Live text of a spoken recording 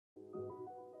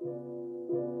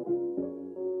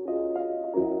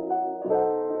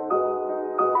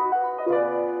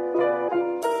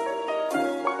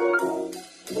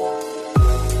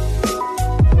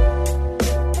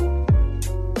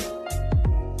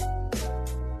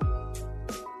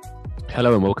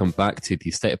Hello and welcome back to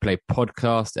the State of Play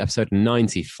podcast, episode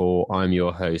 94. I'm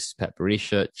your host, Pep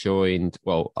Barisha, joined,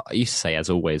 well, I used to say as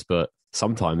always, but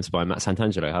sometimes by Matt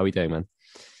Santangelo. How are we doing, man?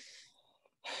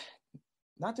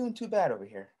 Not doing too bad over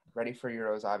here. Ready for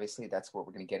Euros, obviously. That's what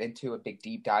we're going to get into, a big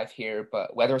deep dive here.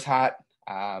 But weather's hot.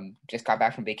 Just got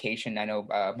back from vacation. I know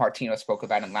Martino spoke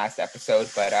about it in last episode,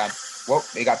 but whoa,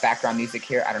 they got background music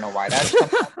here. I don't know why that's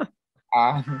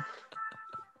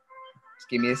just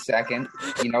give me a second.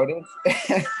 You know what it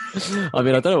is? I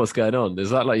mean, I don't know what's going on. Is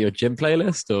that like your gym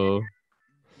playlist or?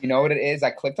 You know what it is?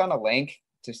 I clicked on a link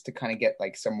just to kind of get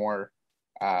like some more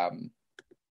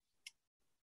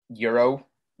Euro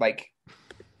like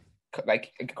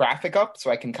graphic up so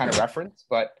I can kind of reference.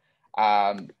 But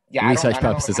yeah, research I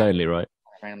don't purposes only, right?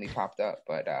 Randomly popped up,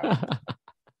 but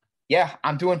yeah,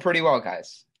 I'm doing pretty well,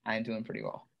 guys. I am doing pretty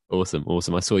well. Awesome.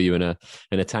 I saw you in a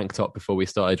tank top before we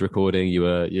started recording.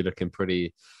 You're looking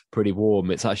pretty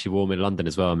warm. It's actually warm in London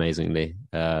as well, amazingly.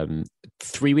 2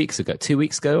 weeks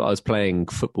ago, I was playing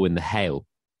football in the hail.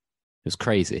 It was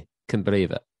crazy. Couldn't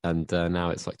believe it. And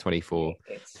now it's like 25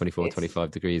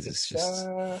 degrees. It's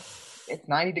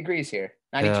 90 degrees here.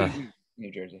 92 degrees in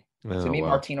New Jersey. So me and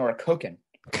Martino are cooking.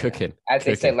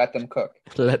 They say, let them cook.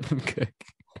 Let them cook.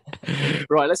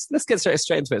 Right, let's get straight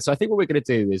into it. So I think what we're going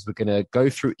to do is we're going to go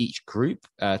through each group,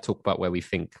 talk about where we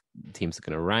think teams are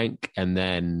going to rank, and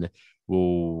then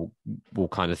we'll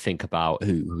kind of think about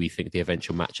who we think the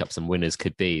eventual matchups and winners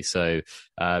could be. So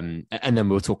and then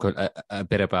we'll talk a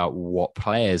bit about what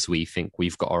players we think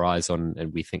we've got our eyes on,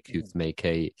 and we think who's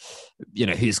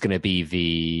who's going to be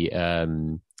the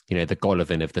the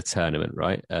Golovin of the tournament,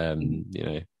 right?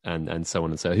 And so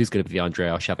on and so. Who's going to be the Andrei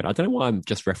Arshavin? I don't know why I'm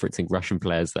just referencing Russian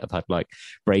players that have had like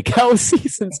breakout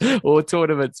seasons or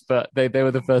tournaments, but they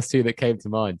were the first two that came to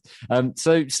mind.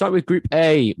 So start with Group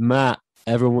A, Matt.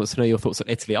 Everyone wants to know your thoughts on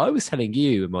Italy. I was telling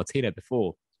you and Martino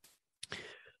before,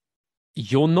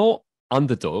 you're not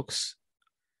underdogs,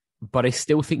 but I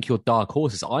still think you're dark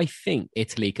horses. I think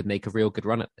Italy could make a real good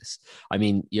run at this. I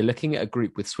mean, you're looking at a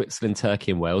group with Switzerland, Turkey,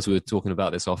 and Wales. We were talking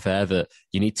about this off air, that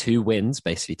you need 2 wins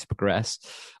basically to progress.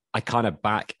 I kind of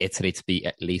back Italy to beat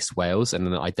at least Wales,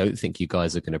 and I don't think you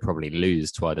guys are going to probably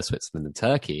lose to either Switzerland and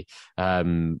Turkey.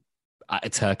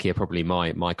 Turkey are probably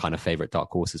my kind of favorite dark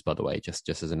horses, by the way, just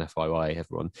as an FYI,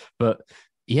 everyone. But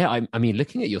yeah, I mean,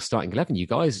 looking at your starting 11, you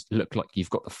guys look like you've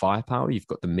got the firepower, you've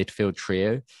got the midfield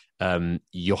trio.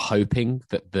 You're hoping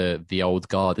that the old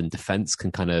guard and defense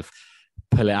can kind of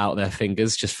pull it out their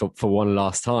fingers just for one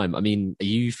last time. I mean, are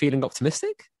you feeling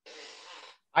optimistic?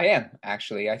 I am,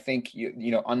 actually. I think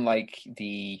unlike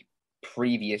the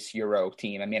previous Euro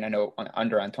team, I mean, I know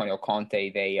under Antonio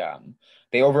Conte, they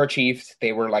overachieved.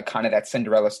 They were like kind of that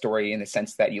Cinderella story in the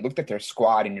sense that you looked at their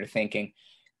squad and you're thinking,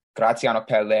 Graziano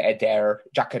Pelle, Eder,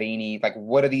 Giaccherini, like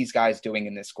what are these guys doing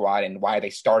in this squad and why are they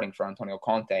starting for Antonio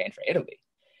Conte and for Italy?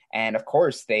 And of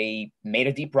course, they made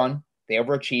a deep run. They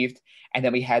overachieved. And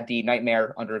then we had the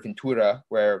nightmare under Ventura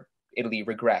where Italy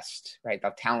regressed, right?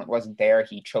 The talent wasn't there.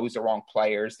 He chose the wrong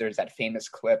players. There's that famous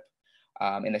clip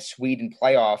in the Sweden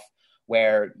playoff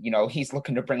where, he's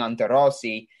looking to bring on De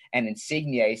Rossi and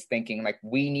Insigne is thinking, like,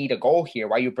 we need a goal here.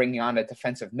 Why are you bringing on a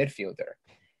defensive midfielder?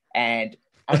 And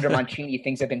under Mancini,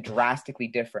 things have been drastically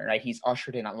different, right? He's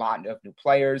ushered in a lot of new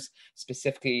players,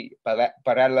 specifically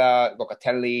Barella,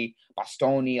 Locatelli,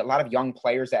 Bastoni, a lot of young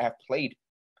players that have played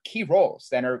key roles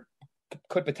that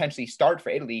could potentially start for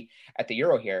Italy at the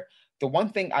Euro here. The one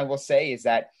thing I will say is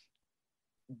that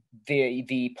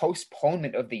the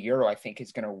postponement of the Euro, I think,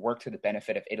 is going to work to the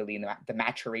benefit of Italy and the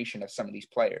maturation of some of these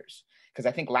players. Because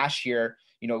I think last year,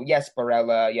 yes,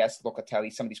 Barella, yes,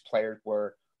 Locatelli, some of these players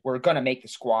were going to make the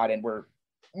squad and were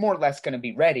more or less going to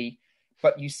be ready,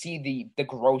 but you see the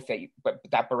growth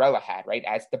that Barella had, right,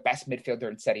 as the best midfielder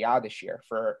in Serie A this year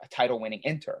for a title-winning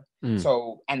Inter.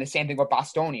 So, and the same thing with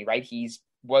Bastoni, right?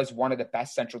 Was one of the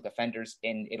best central defenders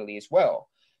in Italy as well.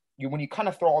 When you kind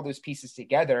of throw all those pieces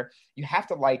together, you have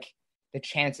to like the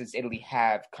chances Italy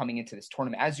have coming into this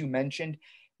tournament. As you mentioned,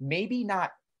 maybe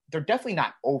not, they're definitely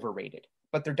not overrated,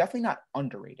 but they're definitely not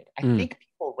underrated. I think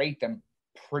people rate them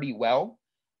pretty well,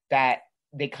 that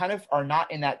they kind of are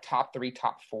not in that top 3,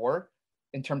 top 4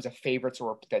 in terms of favorites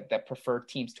or that preferred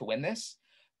teams to win this.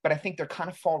 But I think they're kind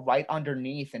of fall right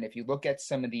underneath. And if you look at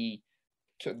some of the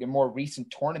more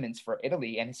recent tournaments for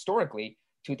Italy and historically,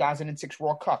 2006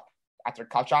 World Cup, after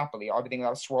Calciopoli, everything that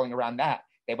was swirling around that,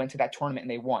 they went to that tournament and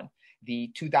they won.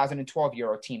 The 2012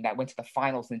 Euro team that went to the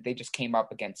finals and they just came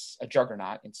up against a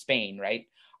juggernaut in Spain, right?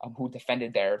 Who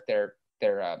defended their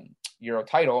Euro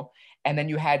title. And then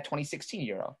you had 2016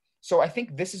 Euro. So I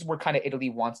think this is where kind of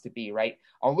Italy wants to be, right?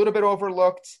 A little bit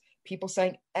overlooked, people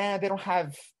saying, they don't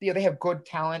have, they have good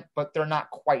talent, but they're not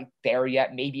quite there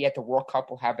yet. Maybe at the World Cup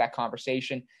we'll have that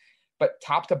conversation. But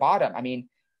top to bottom, I mean,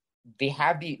 they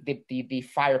have the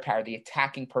firepower, the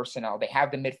attacking personnel. They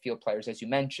have the midfield players, as you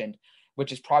mentioned,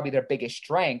 which is probably their biggest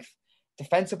strength.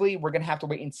 Defensively, we're going to have to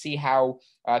wait and see how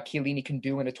Chiellini can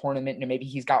do in a tournament. And maybe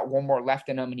he's got one more left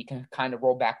in him and he can kind of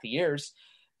roll back the years.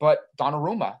 But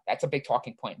Donnarumma, that's a big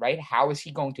talking point, right? How is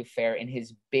he going to fare in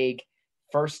his big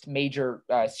first major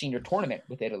senior tournament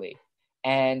with Italy?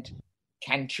 And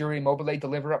can Ciro Immobile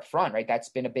deliver up front, right? That's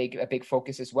been a big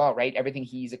focus as well, right? Everything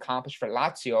he's accomplished for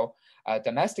Lazio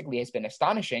domestically has been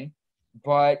astonishing,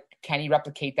 but can he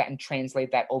replicate that and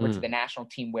translate that over to the national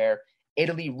team where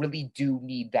Italy really do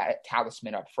need that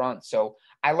talisman up front? So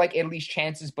I like Italy's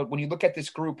chances, but when you look at this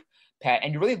group, Pat,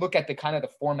 and you really look at the kind of the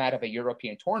format of a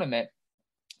European tournament,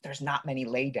 there's not many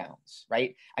laydowns,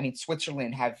 right? I mean,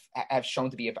 Switzerland have shown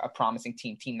to be a promising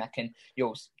team that can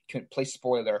play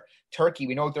spoiler. Turkey,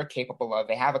 we know what they're capable of.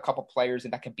 They have a couple players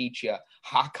that can beat you.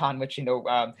 Hakan, which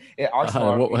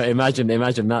Arsenal. Imagine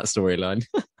that storyline,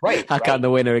 right? Hakan, right? The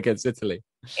winner against Italy.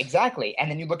 Exactly, and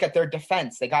then you look at their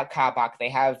defense. They got Kabak. They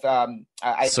have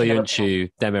Soyuncu,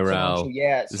 Demiral,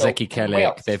 yeah, Zeki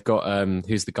Çelik. They've got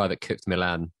who's the guy that cooked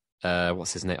Milan?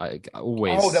 What's his name? I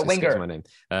always the winger. My name.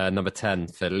 Number 10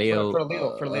 for Lille.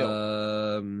 For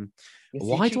Lille.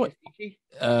 Why do I?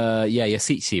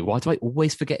 Yacici. Why do I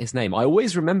always forget his name? I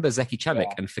always remember Zeki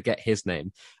Çelik and forget his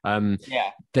name.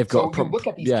 They've got look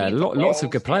at these lots of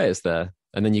good players there,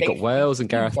 and then you've got Wales and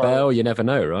Gareth Bale. You never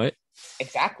know, right?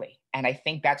 Exactly, and I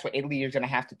think that's what Italy is going to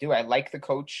have to do. I like the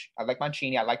coach. I like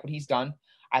Mancini. I like what he's done.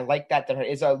 I like that there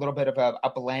is a little bit of a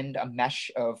blend, a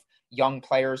mesh of young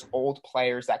players, old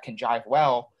players that can jive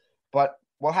well, but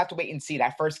we'll have to wait and see.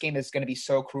 That first game is going to be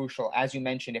so crucial. As you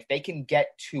mentioned, if they can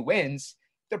get 2 wins,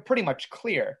 they're pretty much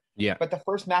clear. Yeah. But the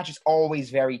first match is always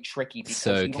very tricky because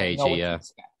so you don't cagey, know what to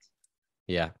expect.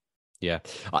 Yeah.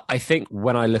 I think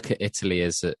when I look at Italy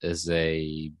as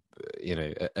a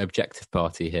objective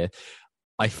party here,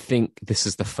 I think this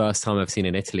is the first time I've seen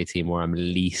an Italy team where I'm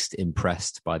least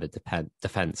impressed by the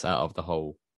defense out of the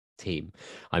whole team.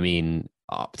 I mean,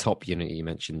 up top, you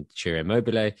mentioned Ciro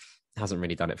Immobile. Hasn't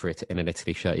really done it for it in an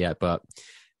Italy shirt yet, but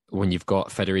when you've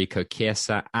got Federico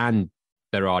Chiesa and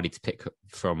Berardi to pick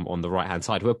from on the right-hand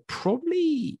side, who are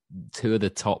probably 2 of the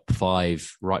top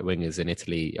 5 right wingers in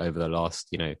Italy over the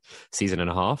last, season and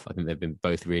a half. I think they've been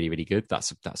both really, really good.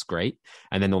 That's great.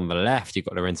 And then on the left, you've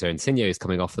got Lorenzo Insigne, who's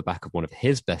coming off the back of one of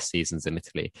his best seasons in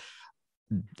Italy.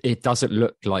 It doesn't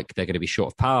look like they're going to be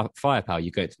short of firepower.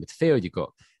 You go into midfield, you've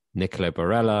got Nicolo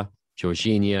Barella,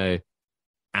 Jorginho,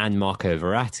 and Marco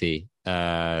Verratti,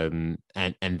 and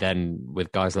then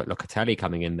with guys like Locatelli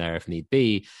coming in there if need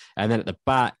be, and then at the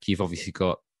back you've obviously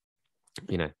got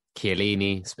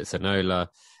Chiellini, Spizzola,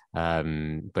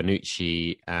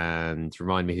 Bonucci, and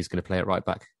remind me who's going to play at right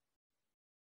back.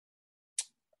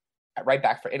 At right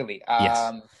back for Italy.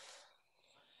 Yes.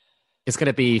 It's going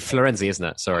to be Florenzi, isn't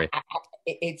it? Sorry.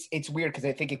 It's weird because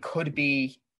I think it could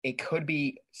be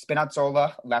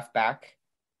Spinazzola left back.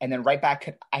 And then right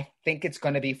back, I think it's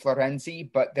going to be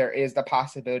Florenzi, but there is the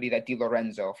possibility that Di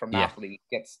Lorenzo from Napoli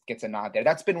gets a nod there.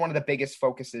 That's been one of the biggest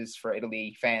focuses for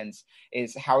Italy fans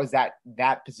is how is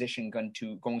that position going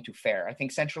to fare. I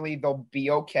think centrally they'll be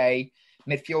okay.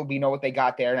 Midfield, we know what they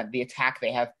got there. And the attack,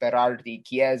 they have Berardi,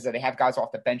 Chiesa. They have guys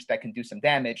off the bench that can do some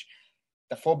damage.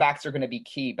 The fullbacks are going to be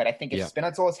key, but I think if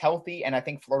Spinazzola is healthy, and I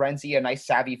think Florenzi, a nice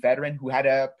savvy veteran who had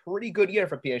a pretty good year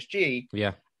for PSG,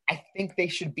 I think they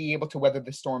should be able to weather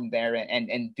the storm there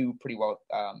and do pretty well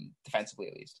defensively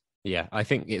at least. Yeah, I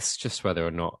think it's just whether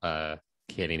or not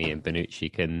Chiellini and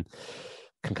Bonucci can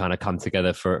kind of come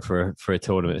together for a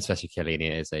tournament, especially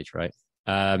Chiellini at his age, right?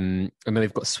 And then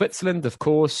we've got Switzerland, of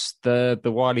course, the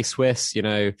wily Swiss,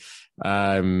 Granit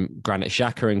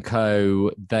Xhaka and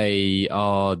co. They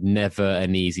are never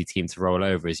an easy team to roll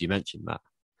over, as you mentioned, Matt.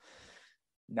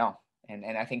 No,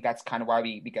 and I think that's kind of why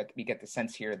we get the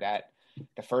sense here that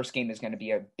the first game is going to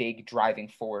be a big driving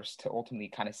force to ultimately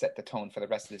kind of set the tone for the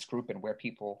rest of this group and where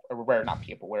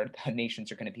the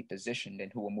nations are going to be positioned and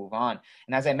who will move on.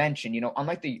 And as I mentioned,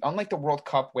 unlike the World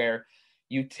Cup where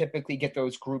you typically get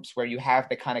those groups where you have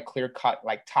the kind of clear cut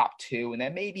like top 2, and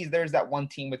then maybe there's that one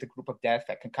team with a group of death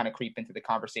that can kind of creep into the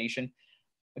conversation.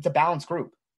 It's a balanced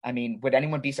group. I mean, would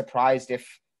anyone be surprised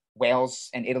if Wales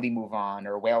and Italy move on,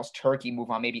 or Wales, Turkey move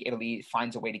on? Maybe Italy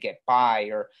finds a way to get by,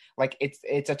 or like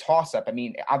it's a toss up. I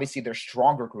mean, obviously there's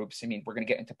stronger groups. I mean, we're going to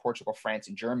get into Portugal, France,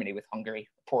 and Germany with Hungary,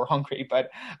 poor Hungary,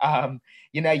 but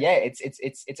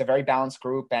it's a very balanced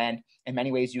group, and in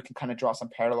many ways you can kind of draw some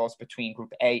parallels between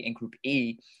Group A and Group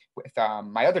E. with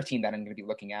my other team that I'm going to be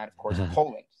looking at, of course,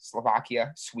 Poland,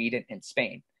 Slovakia, Sweden, and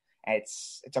Spain. And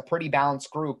it's a pretty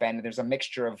balanced group, and there's a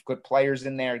mixture of good players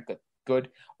in there, good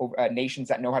nations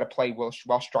that know how to play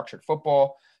well-structured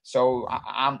football. So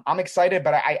I'm excited,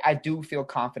 but I do feel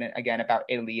confident again about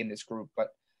Italy in this group. But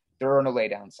there are no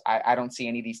laydowns. I don't see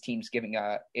any of these teams giving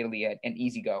Italy an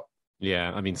easy go.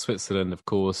 Yeah, I mean, Switzerland, of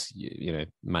course, you know,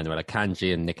 Manuel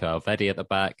Akanji and Nico Alvedi at the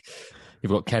back.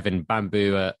 You've got Kevin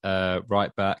Bamboo at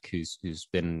right back, who's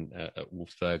been at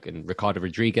Wolfsburg, and Ricardo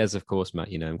Rodriguez, of course,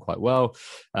 Matt, you know him quite well.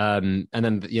 And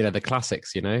then, you know, the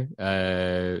classics, you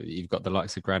know, you've got the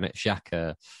likes of Granit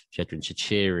Xhaka, Shedrin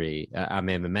Shaqiri,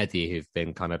 Amir Mehmedi, who've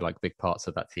been kind of like big parts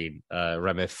of that team.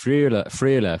 Remo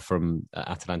Freuler from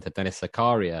Atalanta, Dennis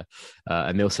Zakaria,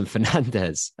 Emilson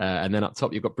Fernandez. And then up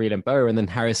top, you've got Breland Boer, and then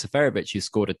Haris Seferovic, who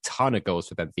scored a ton of goals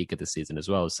for Benfica this season as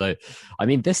well. So, I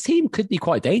mean, this team could be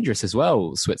quite dangerous as well,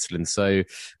 Switzerland. So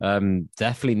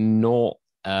definitely not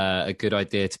a good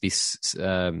idea to be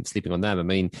sleeping on them. I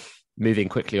mean, moving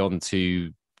quickly on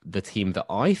to the team that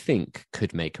I think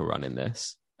could make a run in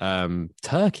this,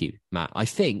 Turkey, Matt. I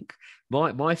think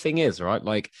my thing is, right,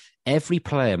 like every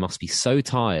player must be so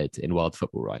tired in world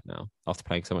football right now after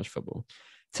playing so much football.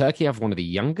 Turkey have one of the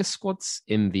youngest squads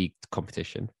in the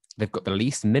competition. They've got the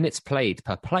least minutes played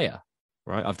per player,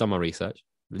 right? I've done my research.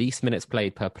 Least minutes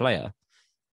played per player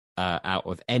out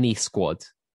of any squad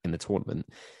in the tournament.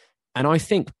 And I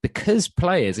think because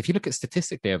players, if you look at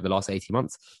statistically over the last 18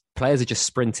 months, players are just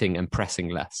sprinting and pressing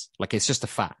less. Like, it's just a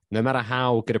fact. No matter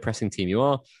how good a pressing team you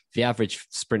are, the average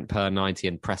sprint per 90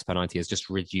 and press per 90 has just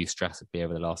reduced drastically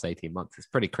over the last 18 months. It's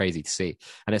pretty crazy to see.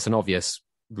 And it's an obvious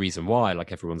reason why,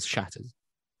 like, everyone's shattered.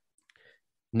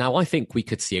 Now, I think we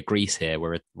could see a Greece here.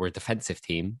 We're a defensive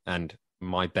team, and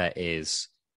my bet is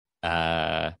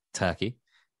Turkey.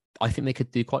 I think they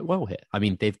could do quite well here. I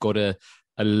mean, they've got a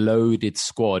loaded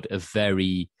squad of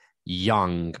very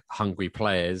young, hungry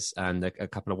players, and a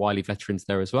couple of wily veterans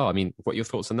there as well. I mean, what are your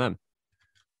thoughts on them?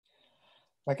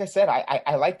 Like I said,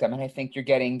 I like them, and I think you're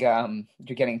getting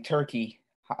Turkey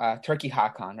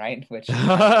Hakan, right? Which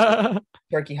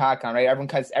Turkey Hakan, right?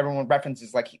 Everyone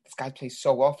references like this guy plays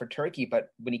so well for Turkey, but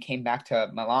when he came back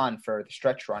to Milan for the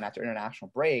stretch run after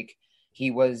international break, he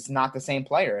was not the same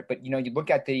player. But, you know, you look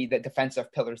at the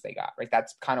defensive pillars they got, right?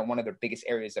 That's kind of one of their biggest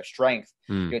areas of strength.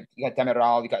 You got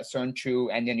Demiral, you got Sönchu,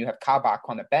 and then you have Kabak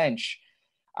on the bench.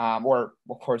 Or,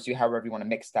 of course, you however you want to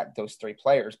mix those three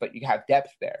players, but you have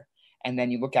depth there. And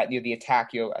then you look at the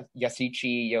attack,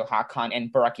 Yasici, Hakan,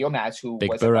 and Burak Yilmaz, who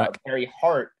was at the very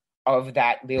heart of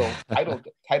that Lille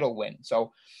title win.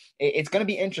 So it's going to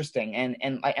be interesting.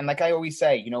 And like I always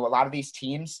say, you know, a lot of these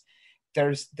teams,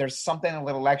 there's something a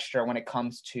little extra when it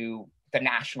comes to the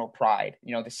national pride,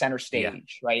 you know, the center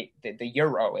stage, right? The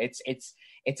Euro, it's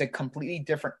a completely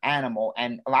different animal.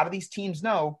 And a lot of these teams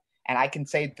know, and I can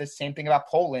say the same thing about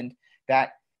Poland,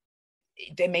 that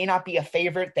they may not be a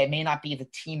favorite. They may not be the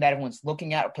team that everyone's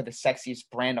looking at or put the sexiest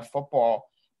brand of football,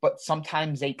 but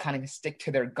sometimes they kind of stick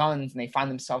to their guns and they find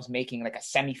themselves making like a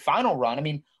semifinal run. I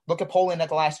mean, look at Poland at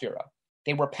the last Euro.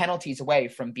 They were penalties away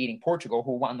from beating Portugal,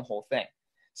 who won the whole thing.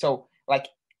 So, like,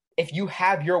 if you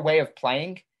have your way of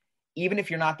playing, even if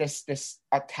you're not this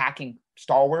attacking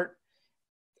stalwart,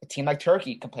 a team like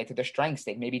Turkey can play to their strengths.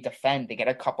 They maybe defend, they get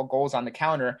a couple goals on the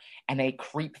counter, and they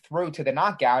creep through to the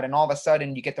knockout, and all of a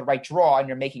sudden you get the right draw and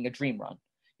you're making a dream run.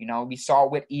 You know, we saw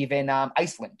it with even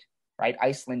Iceland, right?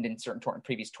 Iceland in certain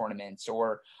previous tournaments,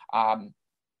 or some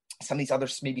of these other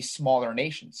maybe smaller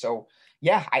nations. So,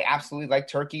 yeah, I absolutely like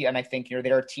Turkey, and I think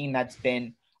they're a team that's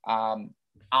been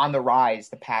on the rise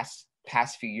the past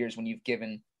few years when you've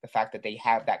given the fact that they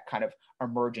have that kind of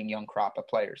emerging young crop of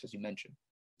players, as you mentioned.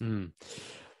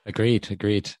 Agreed.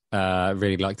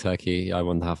 Really like Turkey. I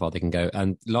wonder how far they can go.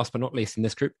 And last but not least in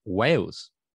this group, Wales.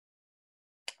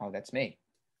 Oh, that's me.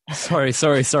 Sorry.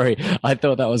 I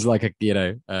thought that was like what do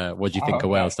you think of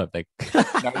Wales type thing?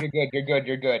 No,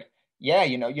 you're good. Yeah,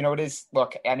 you know it is.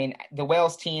 Look, I mean, the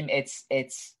Wales team, it's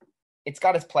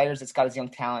got its players, it's got its young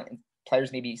talent.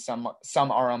 Players, maybe some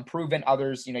are unproven.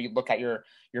 Others, you look at your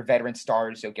veteran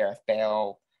stars, Gareth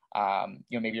Bale,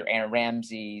 maybe your Aaron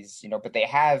Ramseys, but they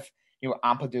have,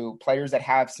 Ampadu, players that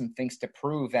have some things to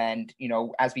prove. And,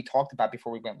 as we talked about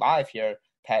before we went live here,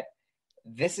 Pet,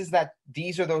 these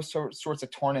are those sorts of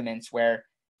tournaments where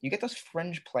you get those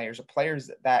fringe players or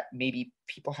players that maybe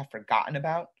people have forgotten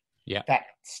about. Yeah, that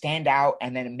stand out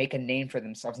and then make a name for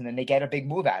themselves, and then they get a big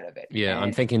move out of it. Yeah, and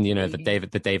I'm thinking,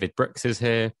 the David Brooks is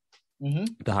here. Hmm.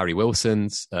 the Harry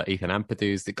Wilsons, Ethan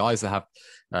Ampadu's, the guys that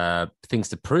have things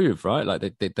to prove, right?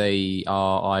 Like they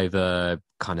are either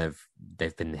kind of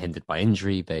they've been hindered by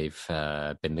injury, they've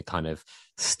been the kind of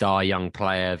star young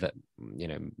player that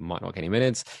might not get any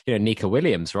minutes. Nico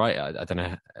Williams, right? I don't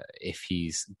know if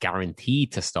he's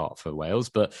guaranteed to start for Wales,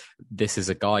 but this is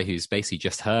a guy who's basically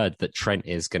just heard that Trent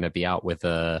is going to be out with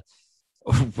a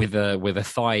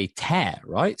thigh tear,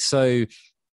 right? So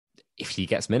if he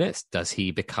gets minutes, does he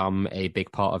become a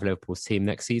big part of Liverpool's team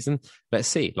next season? Let's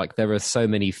see. Like there are so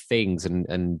many things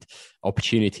and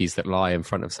opportunities that lie in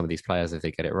front of some of these players if they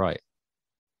get it right.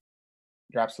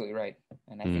 You're absolutely right.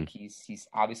 And I think he's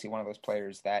obviously one of those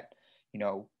players that,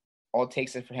 all it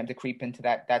takes is for him to creep into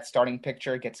that starting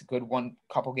picture, gets a good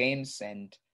couple games,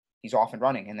 and he's off and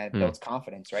running, and that builds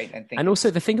confidence, right? And also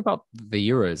the thing about the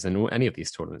Euros and any of these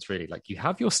tournaments, really, like you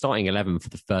have your starting 11 for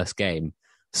the first game.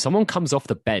 Someone comes off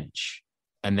the bench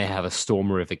and they have a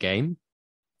stormer of a game.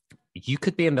 You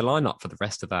could be in the lineup for the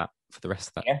rest of that,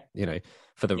 yeah.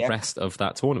 Rest of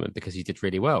that tournament because you did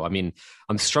really well. I mean,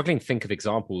 I'm struggling to think of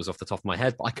examples off the top of my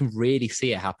head, but I can really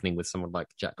see it happening with someone like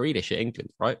Jack Grealish at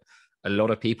England, right? A lot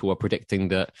of people are predicting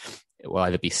that it will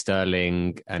either be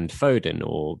Sterling and Foden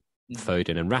or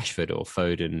Foden and Rashford or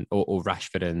Foden or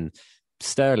Rashford and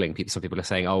Sterling. Some people are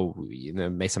saying,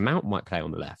 Mason Mount might play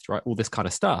on the left, right? All this kind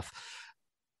of stuff.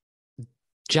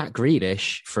 Jack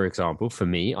Grealish, for example, for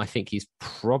me, I think he's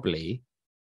probably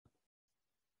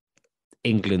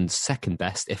England's second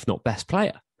best, if not best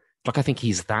player. Like, I think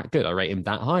he's that good. I rate him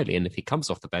that highly. And if he comes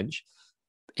off the bench,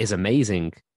 is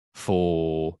amazing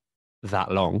for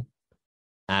that long.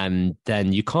 And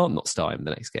then you can't not start him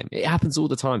the next game. It happens all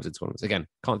the time in tournaments. Again,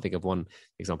 can't think of one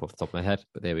example off the top of my head,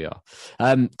 but there we are.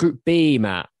 Group B,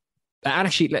 Matt. And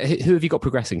actually, who have you got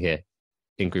progressing here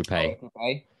in Group A? Group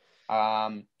A.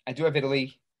 I do have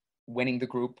Italy winning the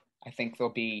group. I think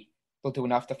they'll do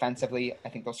enough defensively. I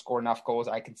think they'll score enough goals.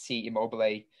 I can see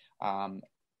Immobile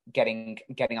getting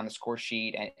on the score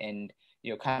sheet and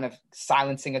kind of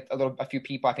silencing a few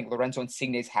people. I think Lorenzo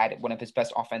Insigne's had one of his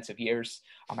best offensive years.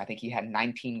 I think he had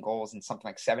 19 goals and something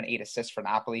like 7-8 assists for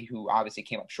Napoli, who obviously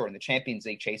came up short in the Champions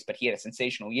League chase, but he had a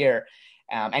sensational year.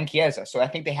 And Chiesa. So I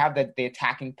think they have the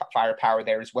attacking firepower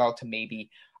there as well to maybe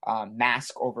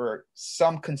mask over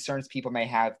some concerns people may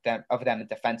have of them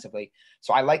defensively.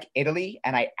 So I like Italy,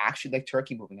 and I actually like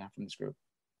Turkey moving on from this group.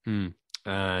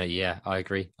 Yeah, I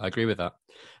agree. I agree with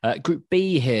that. Group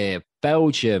B here,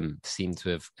 Belgium seem to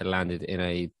have landed in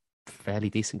a fairly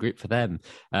decent group for them.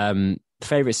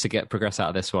 Favourites to progress out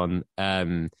of this one.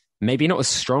 Maybe not as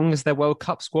strong as their World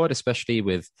Cup squad, especially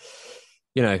with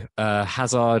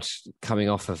Hazard coming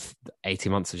off of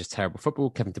 18 months of just terrible football.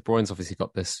 Kevin De Bruyne's obviously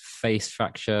got this face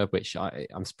fracture, which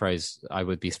I'm surprised. I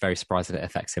would be very surprised that it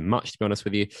affects him much, to be honest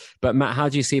with you. But Matt, how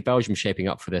do you see Belgium shaping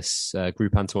up for this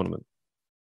group and tournament?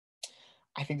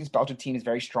 I think this Belgian team is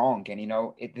very strong,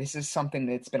 and this is something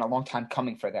that's been a long time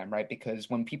coming for them, right? Because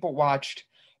when people watched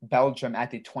Belgium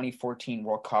at the 2014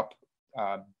 World Cup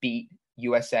beat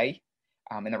USA,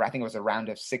 I think it was a round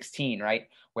of 16, right?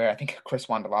 Where I think Chris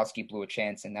Wondolowski blew a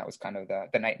chance, and that was kind of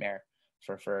the nightmare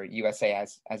for USA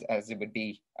as it would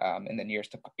be in the years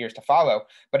to follow.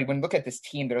 But when you look at this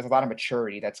team, there's a lot of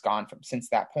maturity that's gone since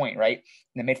that point, right?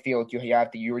 In the midfield, you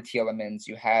have the Youri Tielemans,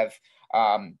 you have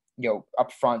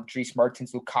up front, Dries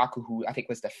Mertens, Lukaku, who I think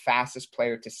was the fastest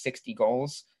player to 60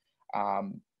 goals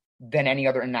than any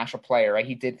other international player, right?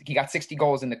 He got 60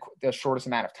 goals in the shortest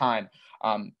amount of time,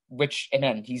 and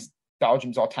then he's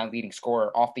Belgium's all-time leading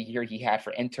scorer off the year he had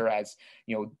for Inter as,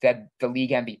 the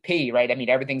league MVP, right? I mean,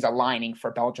 everything's aligning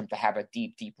for Belgium to have a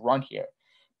deep, deep run here.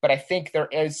 But I think there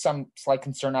is some slight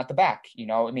concern at the back,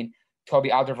 Toby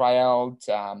Alderweireld,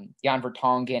 Jan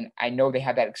Vertonghen, I know they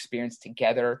had that experience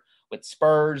together with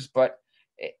Spurs, but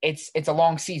it's a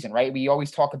long season, right? We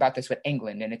always talk about this with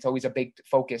England, and it's always a big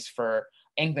focus for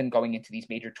England going into these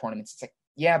major tournaments. It's like,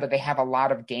 yeah, but they have a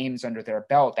lot of games under their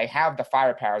belt. They have the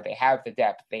firepower, they have the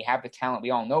depth, they have the talent.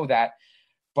 We all know that.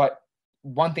 But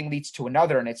one thing leads to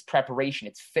another, and it's preparation,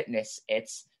 it's fitness,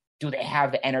 it's do they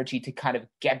have the energy to kind of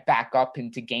get back up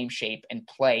into game shape and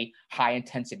play high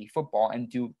intensity football and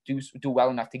do well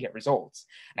enough to get results?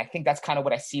 And I think that's kind of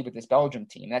what I see with this Belgium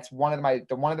team. That's one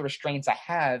of the restraints I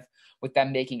have with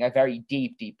them making a very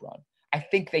deep, deep run. I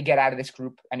think they get out of this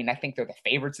group. I mean, I think they're the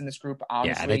favorites in this group,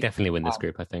 honestly. Yeah, they definitely win this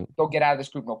group, I think. They'll get out of this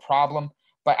group, no problem.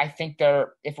 But I think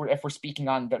if we're speaking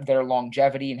on their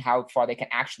longevity and how far they can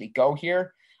actually go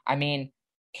here, I mean,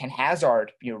 can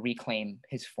Hazard, reclaim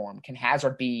his form? Can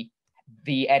Hazard be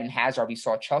the Eden Hazard we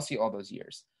saw at Chelsea all those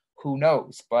years? Who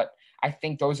knows? But I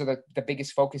think those are the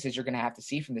biggest focuses you're going to have to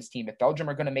see from this team. If Belgium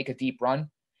are going to make a deep run,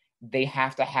 they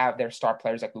have to have their star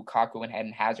players like Lukaku and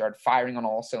Eden Hazard firing on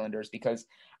all cylinders, because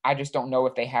I just don't know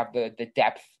if they have the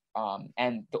depth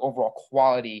and the overall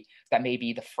quality that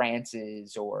maybe the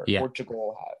Frances or Yeah.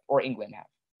 Portugal have, or England have.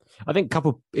 I think a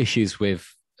couple issues with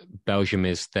Belgium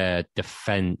is their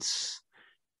defense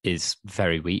is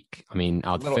very weak. I mean,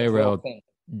 Alderweireld,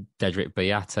 Dedrick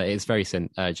Boyata, it's very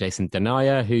Jason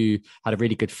Denayer, who had a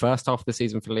really good first half of the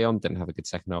season for Lyon, didn't have a good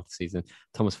second half of the season.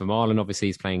 Thomas Vermaelen, obviously,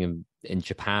 he's playing in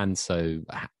Japan, so,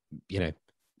 you know,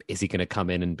 is he going to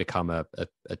come in and become a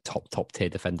top tier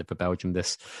defender for Belgium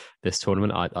this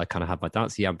tournament? I kind of have my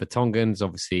doubts. Jan Vertonghen's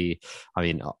obviously, I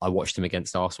mean, I watched him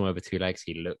against Arsenal over 2 legs.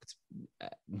 He looked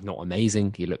not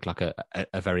amazing. He looked like a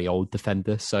very old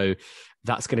defender. So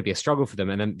that's going to be a struggle for them.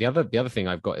 And then the other thing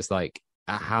I've got is like,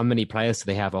 how many players do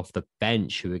they have off the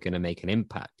bench who are going to make an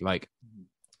impact? Like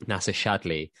Nasser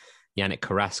Chadli, Yannick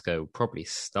Carrasco probably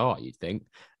start, you'd think.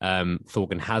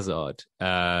 Thorgan Hazard,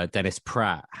 Dennis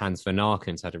Pratt, Hans Van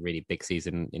Aken's had a really big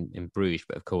season in Bruges,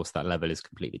 but of course that level is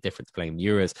completely different to playing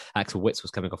Euros. Axel Witz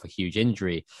was coming off a huge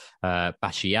injury.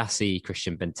 Bashi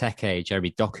Christian Benteke,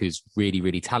 Jeremy Doku's really,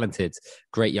 really talented,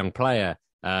 great young player.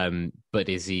 But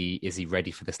is he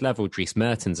ready for this level? Dries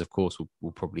Mertens, of course,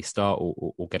 will probably start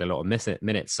or get a lot of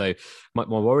minutes. So my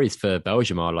worries for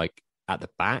Belgium are like, at the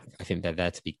back, I think they're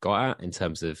there to be got at in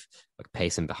terms of like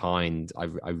pacing behind.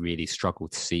 I really struggle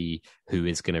to see who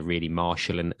is going to really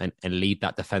marshal and lead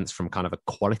that defense from kind of a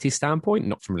quality standpoint,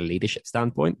 not from a leadership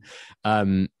standpoint.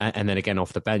 And then again,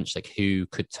 off the bench, like who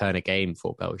could turn a game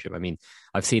for Belgium? I mean,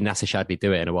 I've seen Nasser Chadli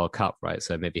do it in a World Cup, right?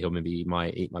 So maybe he'll eat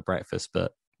my breakfast,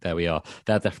 but there we are.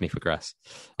 They'll definitely progress.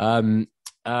 Moving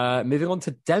on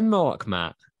to Denmark,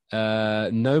 Matt.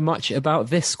 Know much about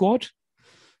this squad?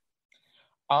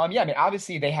 Yeah, I mean,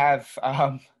 obviously they have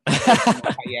my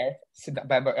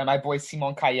boy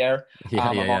Simon Kjaer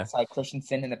alongside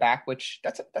Christensen in the back, which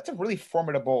that's a really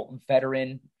formidable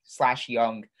veteran /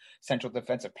 young central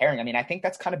defensive pairing. I mean, I think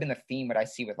that's kind of been the theme that I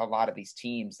see with a lot of these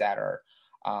teams that are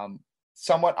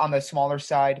somewhat on the smaller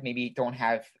side, maybe don't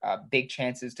have big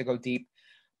chances to go deep.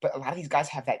 But a lot of these guys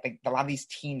have that, like a lot of these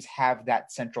teams have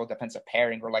that central defensive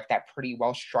pairing or like that pretty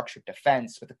well-structured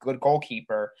defense with a good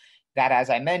goalkeeper that, as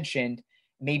I mentioned,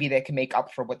 maybe they can make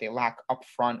up for what they lack up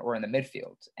front or in the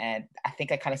midfield. And I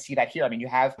think I kind of see that here. I mean, you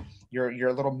have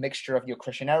your little mixture of your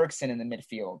Christian Eriksen in the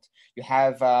midfield. You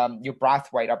have your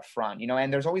Braithwaite up front, you know,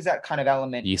 and there's always that kind of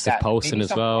element. Yussuf Poulsen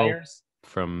as well players...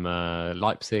 from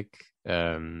Leipzig.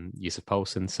 Yussuf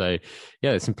Poulsen. So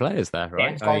yeah, there's some players there,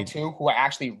 right? Damsgaard too, who I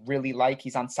actually really like.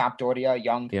 He's on Sampdoria,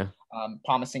 young,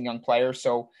 promising young player.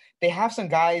 So they have some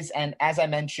guys, and as I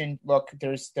mentioned, look,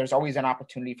 there's always an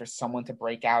opportunity for someone to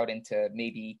break out and to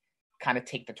maybe kind of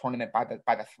take the tournament by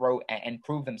the throat and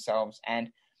prove themselves.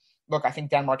 And look, I think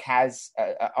Denmark has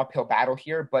an uphill battle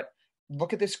here, but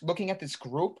looking at this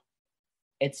group,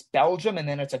 it's Belgium and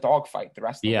then it's a dogfight the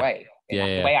rest of the way. The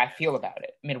way I feel about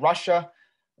it. I mean, Russia,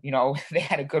 you know, they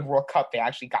had a good World Cup. They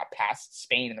actually got past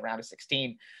Spain in the round of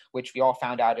 16, which we all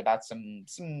found out about some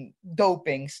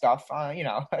doping stuff, you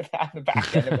know, on the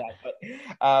back end of that.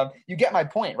 But you get my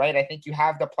point, right? I think you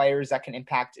have the players that can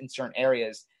impact in certain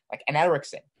areas, like an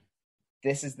Eriksen.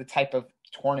 This is the type of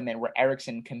tournament where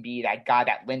Eriksen can be that guy,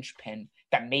 that linchpin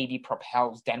that maybe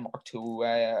propels Denmark to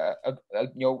a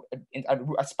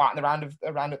spot in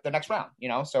the next round, you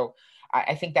know? So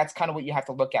I think that's kind of what you have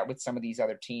to look at with some of these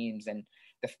other teams. And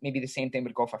maybe the same thing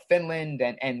would go for Finland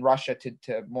and Russia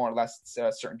to more or less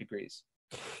certain degrees.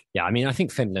 Yeah, I mean, I think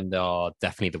Finland are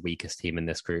definitely the weakest team in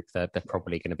this group. They're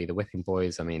probably going to be the whipping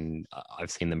boys. I mean,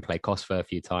 I've seen them play Kosovo a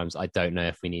few times. I don't know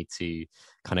if we need to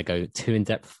kind of go too in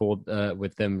depth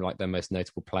with them. Like their most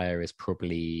notable player is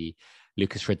probably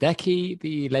Lucas Radecki,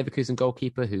 the Leverkusen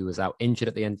goalkeeper, who was out injured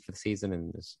at the end of the season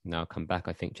and has now come back,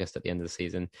 I think, just at the end of the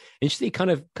season. Interestingly,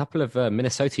 kind of couple of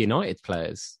Minnesota United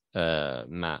players,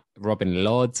 Matt, Robin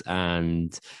Lod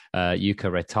and Jukka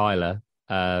Raitaila.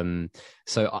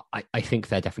 So I think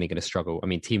they're definitely going to struggle. I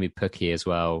mean, Teemu Pukki as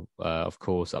well, of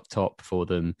course, up top for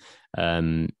them.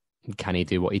 Can he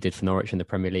do what he did for Norwich in the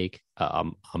Premier League?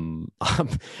 I'm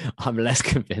less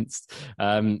convinced.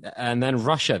 And then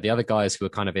Russia, the other guys who are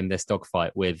kind of in this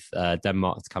dogfight with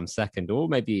Denmark to come second, or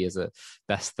maybe as a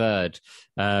best third.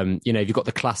 You know, you've got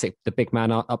the big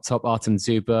man up top, Artem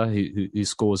Zuba, who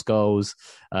scores goals.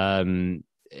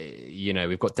 You know,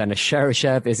 we've got Denis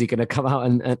Cheryshev. Is he going to come out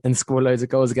and score loads of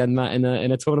goals again, Matt, in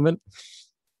a tournament?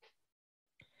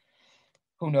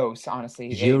 Who knows,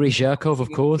 honestly. Yuri Zhirkov,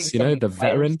 of course, you know, the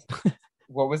veteran.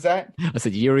 What was that? I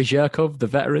said Yuri Zhirkov, the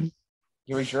veteran.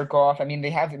 Yuri Zhirkov. I mean,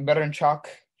 they have Miranchuk,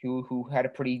 who had a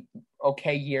pretty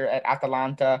okay year at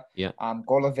Atalanta. Yeah.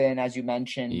 Golovin, as you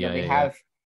mentioned. Yeah, they have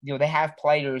they have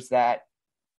players that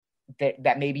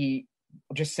maybe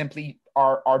just simply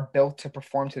are built to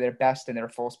perform to their best and their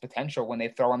fullest potential when they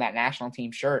throw on that national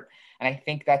team shirt. And I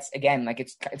think that's, again, like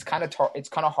it's kind of hard.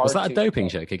 Was that a doping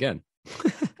joke again?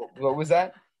 What was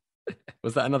that?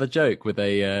 Was that another joke with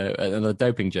another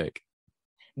doping joke?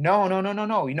 No.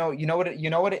 You know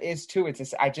what it is too. It's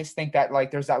just, I just think that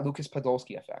like there's that Lucas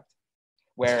Podolski effect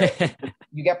where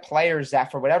you get players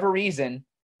that for whatever reason,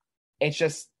 it's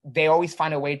just they always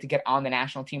find a way to get on the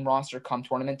national team roster come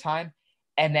tournament time,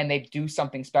 and then they do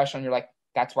something special, and you're like,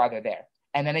 that's why they're there.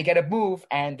 And then they get a move,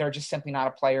 and they're just simply not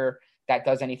a player that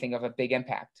does anything of a big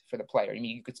impact for the player. I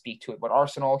mean, you could speak to it with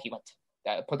Arsenal.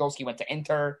 Podolski went to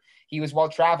Inter. He was well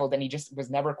traveled, and he just was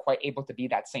never quite able to be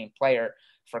that same player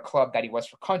for club that he was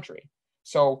for country.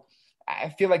 So I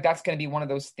feel like that's going to be one of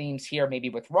those themes here, maybe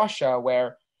with Russia,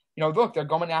 where look, they're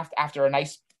going after a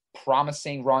nice,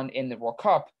 promising run in the World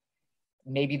Cup.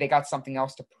 Maybe they got something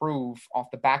else to prove off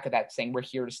the back of that, saying we're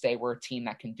here to stay. We're a team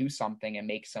that can do something and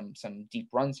make some deep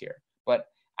runs here. But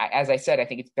as I said, I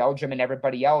think it's Belgium and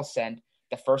everybody else, and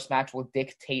the first match will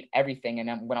dictate everything.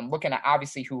 And when I'm looking at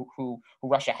obviously who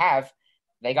Russia have,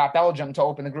 they got Belgium to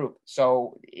open the group.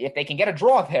 So if they can get a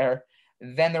draw there,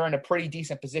 then they're in a pretty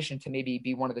decent position to maybe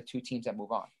be one of the two teams that move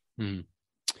on.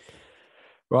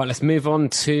 Right, let's move on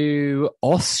to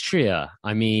Austria.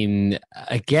 I mean,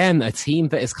 again, a team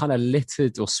that is kind of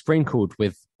littered or sprinkled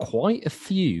with quite a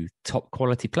few top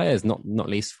quality players, not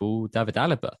least for David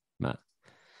Alaba, Matt.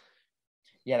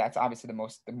 Yeah, that's obviously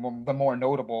the more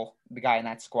notable, the guy in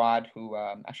that squad who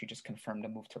actually just confirmed to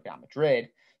move to Real Madrid.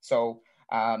 So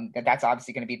that's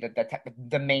obviously going to be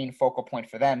the main focal point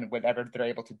for them, whatever they're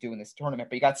able to do in this tournament.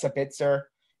 But you got Sabitzer,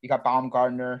 you got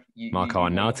Baumgartner, Marko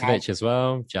Arnautovic as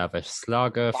well, Javier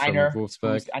Slager from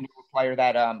Wolfsburg. I know a player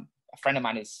that a friend of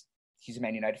mine he's a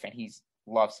Man United fan. He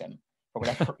loves him for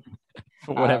whatever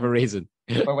for whatever reason.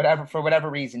 For whatever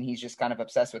reason, he's just kind of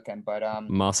obsessed with him. But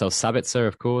Marcel Sabitzer,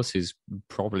 of course, who's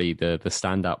probably the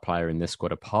standout player in this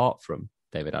squad apart from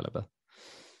David Alaba.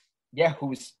 Yeah,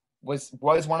 was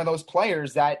one of those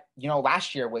players that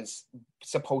last year was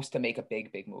supposed to make a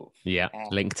big move. Yeah,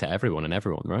 linked to everyone,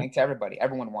 right? Linked to everybody.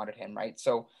 Everyone wanted him, right?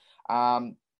 So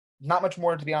not much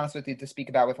more, to be honest with you, to speak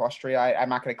about with Austria. I'm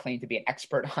not going to claim to be an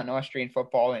expert on Austrian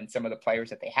football and some of the players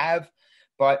that they have,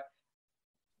 but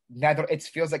it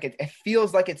feels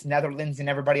like it's Netherlands and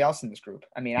everybody else in this group.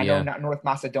 I mean, I know North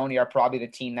Macedonia are probably the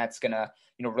team that's going to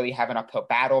really have an uphill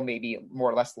battle, maybe more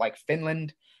or less like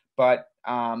Finland. But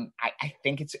I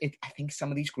think I think some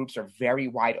of these groups are very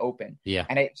wide open. Yeah.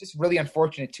 And it's just really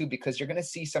unfortunate too, because you're going to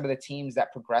see some of the teams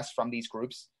that progress from these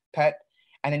groups, Pet,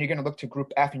 and then you're going to look to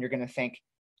Group F and you're going to think,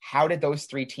 how did those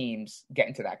three teams get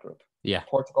into that group? Yeah.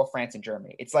 Portugal, France, and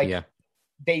Germany. It's like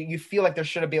you feel like there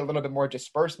should be a little bit more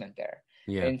disbursement there.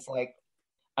 Yeah. And it's like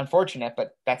unfortunate,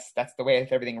 but that's the way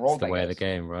everything rolled. It's the way of the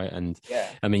game, right? And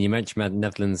I mean, you mentioned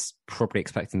Netherlands, probably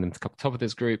expecting them to come top of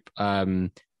this group.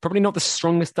 Probably not the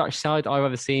strongest Dutch side I've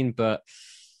ever seen, but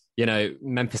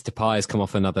Memphis Depay has come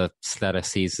off another stellar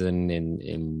season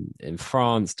in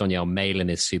France. Daniel Malin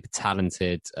is super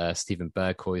talented. Steven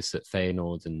Berghuis at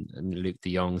Feyenoord and Luc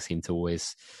de Jong seem to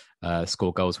always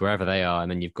score goals wherever they are.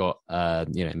 And then you've got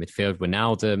midfield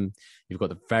Wijnaldum. You've got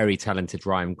the very talented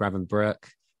Ryan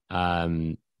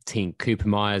Gravenberch. Tien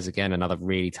Cooper-Myers, again, another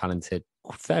really talented,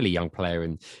 fairly young player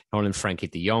in Holland. Frankie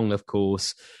de Jong, of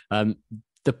course.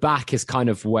 The back is kind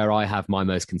of where I have my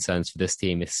most concerns for this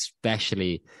team,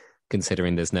 especially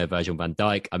considering there's no Virgil van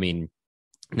Dijk. I mean,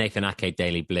 Nathan Ake,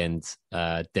 Daley Blind,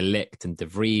 De Ligt and De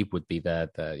Vrij would be the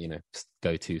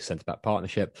go-to centre-back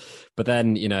partnership. But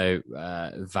then,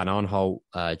 Van Aanholt,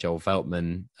 Joel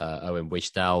Veltman, Owen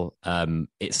Wijndal,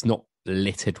 it's not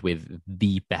littered with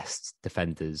the best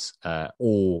defenders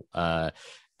or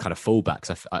kind of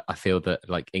fullbacks. I feel that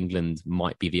like England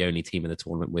might be the only team in the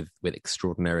tournament with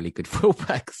extraordinarily good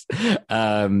fullbacks.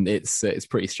 It's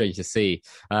pretty strange to see.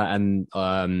 And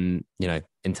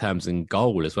in terms of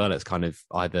goal as well, it's kind of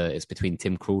it's between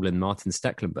Tim Krul and Martin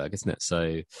Stecklenburg, isn't it?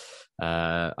 So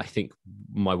I think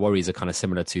my worries are kind of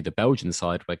similar to the Belgian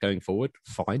side, where going forward,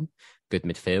 fine, good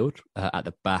midfield. At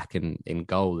the back and in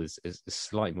goal is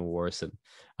slightly more worrisome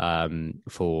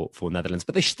for Netherlands,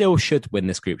 but they still should win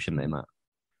this group, shouldn't they, Matt?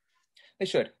 They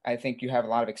should. I think you have a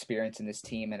lot of experience in this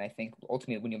team, and I think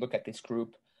ultimately when you look at this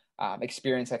group,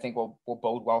 experience I think will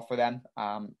bode well for them.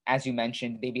 As you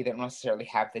mentioned, maybe they don't necessarily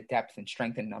have the depth and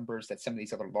strength in numbers that some of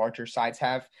these other larger sides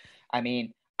have. I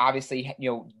mean, obviously,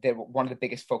 one of the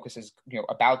biggest focuses,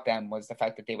 about them was the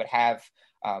fact that they would have,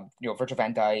 Virgil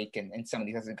van Dijk and some of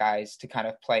these other guys to kind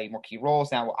of play more key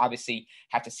roles. Now, we'll obviously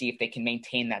have to see if they can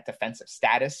maintain that defensive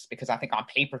status, because I think on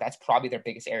paper, that's probably their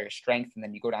biggest area of strength. And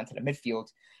then you go down to the midfield,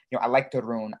 I like De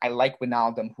Roon. I like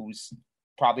Wijnaldum, who's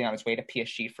probably on his way to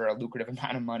PSG for a lucrative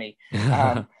amount of money.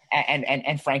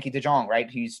 And Frankie de Jong, right?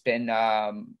 Who's been,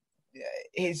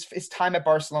 his time at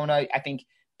Barcelona, I think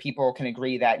people can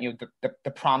agree that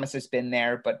the promise has been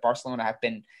there, but Barcelona have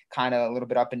been kind of a little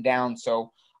bit up and down.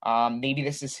 So maybe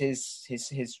this is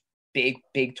his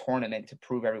big tournament to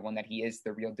prove everyone that he is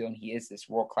the real deal and he is this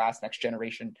world class next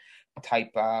generation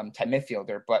type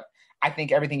midfielder. But I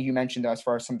think everything you mentioned, though, as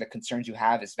far as some of the concerns you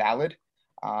have, is valid.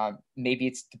 Maybe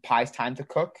it's Depay's time to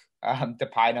cook.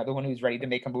 Depay, another one who's ready to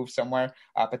make a move somewhere,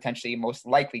 potentially most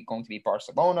likely going to be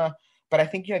Barcelona. But I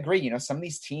think you agree, some of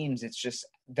these teams, it's just,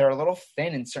 they're a little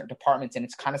thin in certain departments, and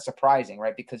it's kind of surprising,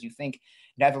 right? Because you think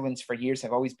Netherlands for years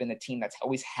have always been the team that's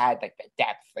always had like the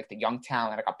depth, like the young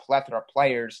talent, like a plethora of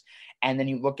players. And then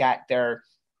you look at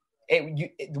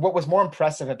what was more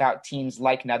impressive about teams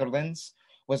like Netherlands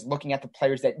was looking at the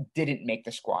players that didn't make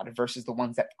the squad versus the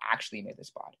ones that actually made the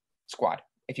squad,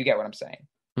 if you get what I'm saying.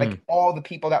 Like all the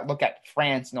people that look at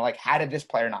France and they're like, how did this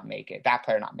player not make it? That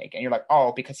player not make it? And you're like,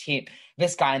 oh, because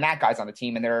this guy and that guy's on the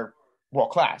team and they're world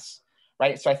class,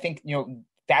 right? So I think,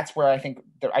 that's where I think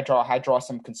I draw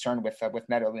some concern with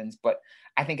Netherlands. But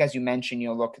I think, as you mentioned,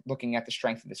 looking at the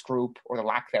strength of this group or the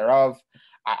lack thereof,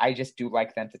 I just do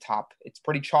like them to top. It's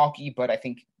pretty chalky, but I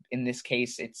think in this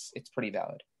case, it's pretty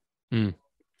valid.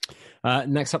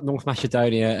 Next up, North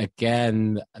Macedonia.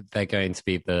 Again, they're going to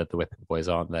be the whipping boys,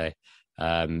 aren't they?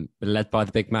 Led by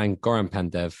the big man Goran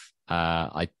Pandev.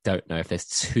 I don't know if there's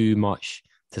too much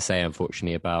to say,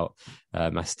 unfortunately, about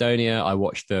Macedonia. I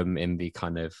watched them in the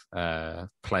kind of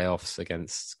playoffs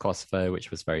against Kosovo, which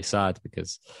was very sad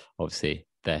because obviously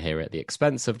they're here at the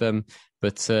expense of them.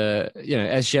 But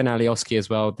Ezgen Alioski as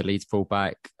well, the Leeds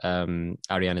fullback,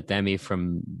 Ariana Demi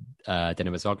from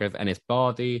Dinamo Zagreb, Enis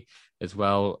Bardi as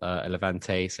well, a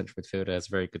Levante central midfielder, has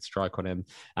a very good strike on him,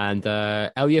 and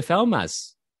Elif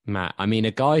Elmas. Matt, I mean,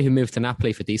 a guy who moved to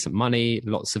Napoli for decent money,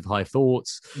 lots of high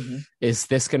thoughts. Mm-hmm. Is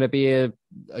this going to be a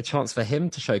chance for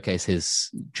him to showcase his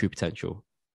true potential?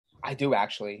 I do,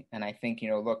 actually. And I think,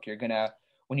 look,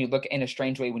 when you look in a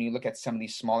strange way, when you look at some of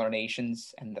these smaller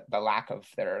nations and the lack of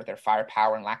their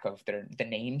firepower and lack of the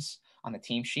names on the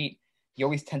team sheet, you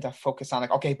always tend to focus on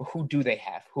like, okay, but who do they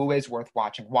have? Who is worth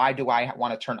watching? Why do I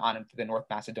want to turn on him for the North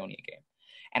Macedonia game?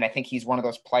 And I think he's one of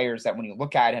those players that when you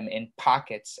look at him in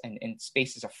pockets and in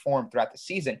spaces of form throughout the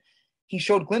season, he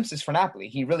showed glimpses for Napoli.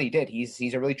 He really did. He's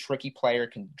a really tricky player,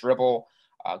 can dribble,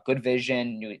 good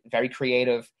vision, very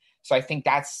creative. So I think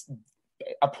that's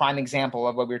a prime example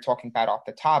of what we were talking about off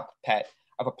the top, Pet,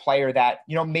 of a player that,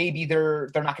 maybe they're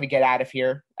not going to get out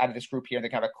of this group here. They're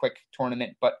going to have a quick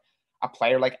tournament, but a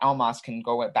player like Elmas can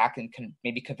go back and can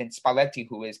maybe convince Spalletti,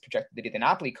 who is projected to be the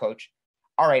Napoli coach,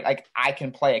 all right, like I can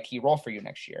play a key role for you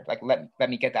next year. Like let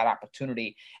me get that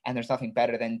opportunity. And there's nothing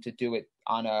better than to do it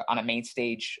on a main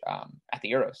stage at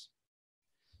the Euros.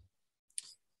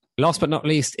 Last but not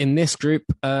least, in this group,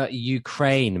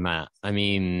 Ukraine, Matt. I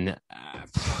mean,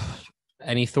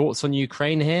 any thoughts on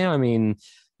Ukraine here? I mean,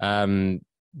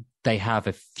 they have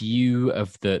a few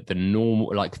of the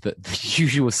normal, like the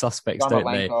usual suspects, don't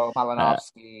they?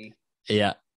 Malinovsky.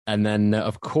 Yeah. And then,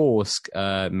 of course,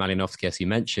 Malinovsky, as you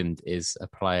mentioned, is a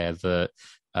player that,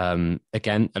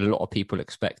 again, a lot of people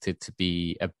expected to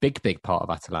be a big part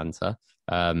of Atalanta.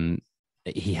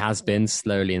 He has been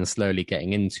slowly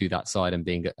getting into that side and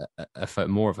being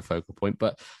more of a focal point.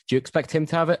 But do you expect him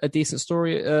to have a decent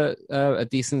story, a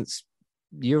decent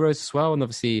Euros as well? And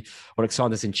obviously,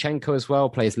 Alexander Zinchenko as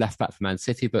well plays left back for Man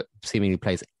City, but seemingly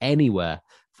plays anywhere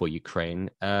for Ukraine.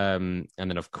 And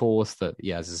then, of course, as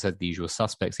I said, the usual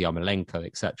suspects, Yarmolenko,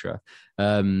 etc.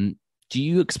 Do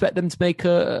you expect them to make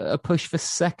a push for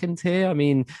second here? I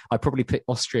mean, I probably picked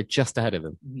Austria just ahead of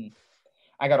them. Mm-hmm.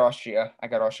 I got Austria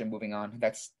moving on.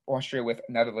 That's Austria with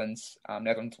Netherlands.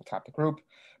 Netherlands will top the group.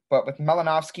 But with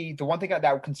Malinovsky, the one thing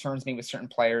that concerns me with certain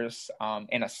players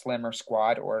in a slimmer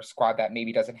squad or a squad that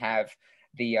maybe doesn't have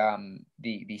the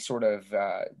sort of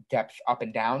depth up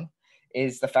and down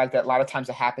is the fact that a lot of times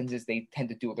what happens is they tend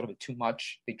to do a little bit too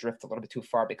much. They drift a little bit too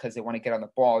far because they want to get on the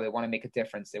ball. They want to make a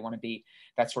difference. They want to be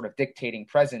that sort of dictating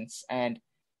presence. And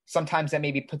sometimes that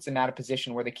maybe puts them out of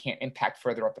position where they can't impact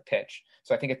further up the pitch.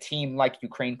 So I think a team like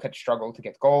Ukraine could struggle to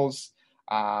get goals.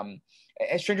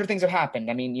 Stranger things have happened.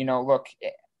 I mean, look,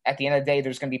 at the end of the day,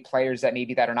 there's going to be players that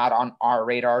are not on our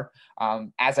radar.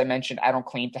 As I mentioned, I don't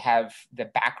claim to have the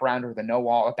background or the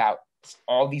know-all about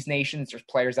all these nations. There's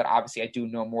players that obviously I do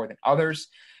know more than others,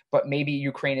 but maybe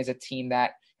Ukraine is a team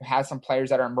that has some players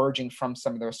that are emerging from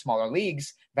some of those smaller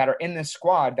leagues that are in this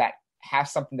squad that have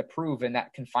something to prove and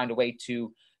that can find a way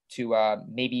to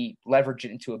maybe leverage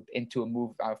it into a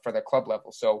move for the club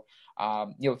level. So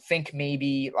think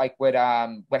maybe like what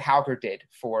Hauger did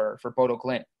for Bodo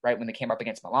Glimt, right, when they came up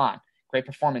against Milan. Great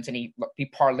performance, and he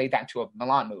parlayed that into a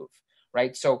Milan move,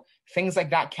 right? So things like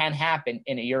that can happen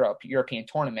in a European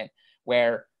tournament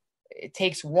where it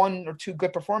takes one or two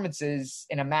good performances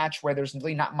in a match where there's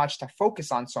really not much to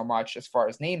focus on so much as far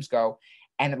as names go,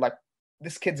 and like,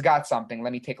 this kid's got something.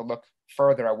 Let me take a look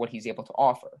further at what he's able to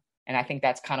offer. And I think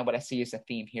that's kind of what I see as a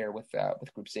theme here with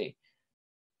Group C.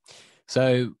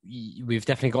 So we've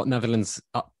definitely got Netherlands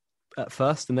up at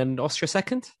first and then Austria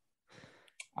second?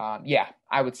 Yeah,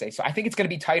 I would say so. I think it's going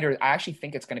to be tighter. I actually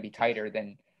think it's going to be tighter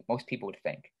than most people would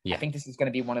think. Yeah. I think this is going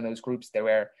to be one of those groups there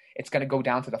where it's going to go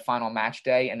down to the final match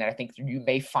day. And then I think you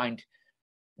may find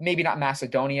maybe not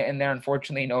Macedonia in there,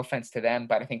 unfortunately, no offense to them,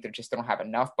 but I think they don't have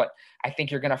enough. But I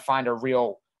think you're going to find a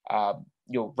real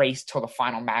race till the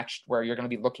final match where you're going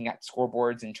to be looking at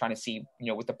scoreboards and trying to see,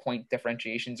 what the point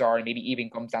differentiations are, and maybe even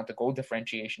comes down to goal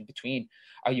differentiation between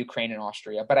Ukraine and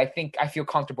Austria. But I feel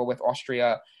comfortable with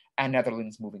Austria and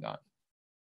Netherlands moving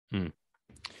on.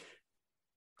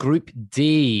 Group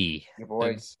D, Your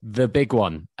boys. The big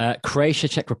one. Croatia,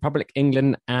 Czech Republic,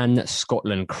 England, and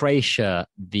Scotland. Croatia,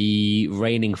 the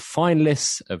reigning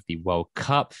finalists of the World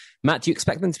Cup. Matt, do you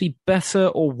expect them to be better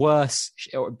or worse,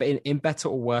 or in better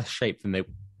or worse shape than they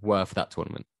were for that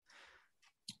tournament?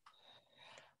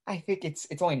 I think it's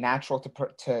only natural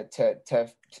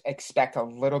to expect a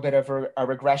little bit of a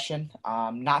regression.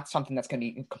 Not something that's going to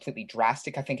be completely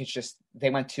drastic. I think it's just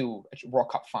they went to a World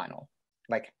Cup final.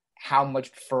 Like, how much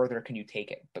further can you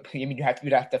take it? But I mean,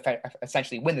 you'd have to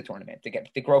essentially win the tournament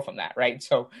to grow from that, right?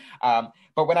 So,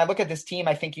 but when I look at this team,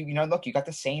 I think you got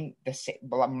the same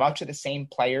much of the same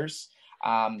players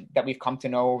that we've come to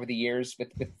know over the years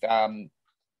with that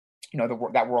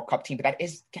World Cup team. But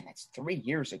that's 3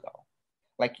 years ago.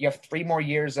 Like, you have 3 more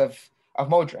years of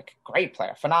Modric, great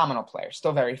player, phenomenal player,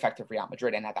 still very effective Real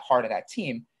Madrid and at the heart of that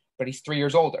team. But he's 3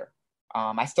 years older.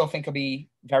 I still think he'll be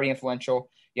very influential.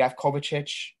 You have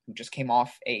Kovacic, who just came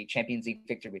off a Champions League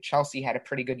victory with Chelsea, had a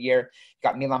pretty good year. You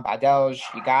got Milan Badelj.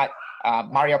 You got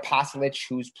Mario Pasalic,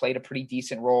 who's played a pretty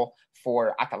decent role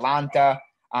for Atalanta.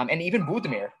 And even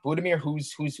Budimir, who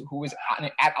was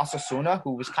at Osasuna,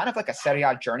 who was kind of like a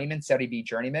Serie B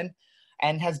journeyman,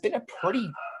 and has been a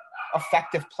pretty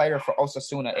effective player for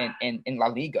Osasuna in La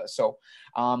Liga. So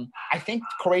I think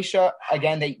Croatia,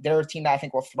 again, they're a team that I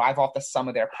think will thrive off the sum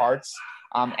of their parts.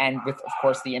 And with, of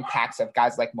course, the impacts of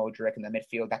guys like Modric in the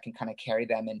midfield that can kind of carry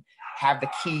them and have the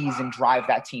keys and drive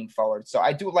that team forward. So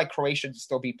I do like Croatia to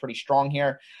still be pretty strong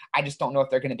here. I just don't know if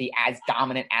they're going to be as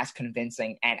dominant, as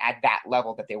convincing, and at that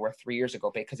level that they were 3 years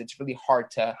ago, because it's really hard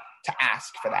to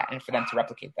ask for that and for them to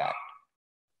replicate that.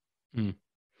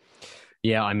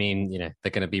 Yeah, I mean,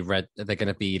 they're going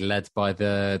to be led by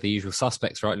the usual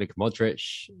suspects, right? Luka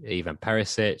Modric, Ivan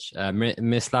Perisic,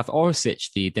 Mislav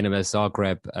Orsic, the Dinamo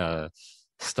Zagreb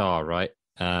star, right?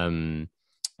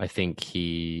 I think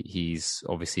he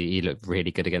looked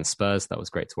really good against Spurs. That was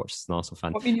great to watch as an Arsenal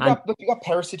fan. I mean, you got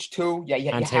Perisic too. Yeah.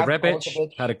 Ante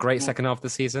Rebic had a great second half of the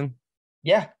season.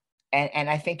 Yeah, and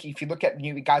I think if you look at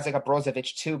guys like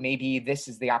Brozovic too, maybe this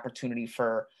is the opportunity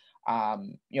for.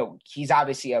 He's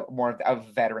obviously more of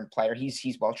a veteran player.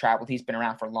 He's well traveled. He's been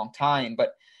around for a long time.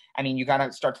 But I mean, you got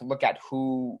to start to look at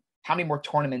how many more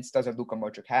tournaments does a Luka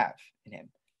Modric have in him,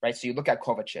 right? So you look at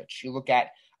Kovacic, you look at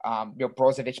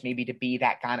Brozovic, maybe to be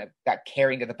that kind of that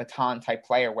carrying of the baton type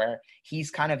player where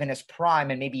he's kind of in his prime,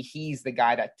 and maybe he's the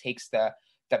guy that takes that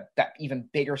even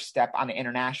bigger step on the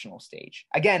international stage.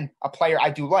 Again, a player I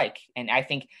do like, and I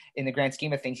think in the grand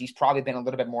scheme of things, he's probably been a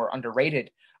little bit more underrated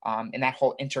in that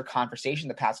whole inter-conversation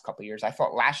the past couple of years. I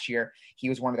thought last year he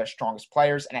was one of their strongest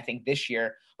players, and I think this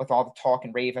year, with all the talk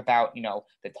and rave about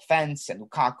the defense and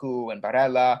Lukaku and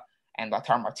Barella and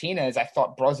Lautaro Martinez, I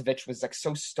thought Brozovic was like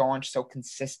so staunch, so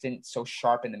consistent, so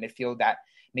sharp in the midfield that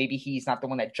maybe he's not the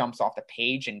one that jumps off the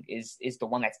page and is the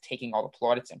one that's taking all the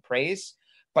plaudits and praise.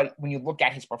 But when you look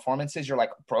at his performances, you're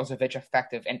like, Brozovic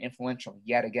effective and influential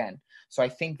yet again. So I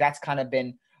think that's kind of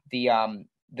been the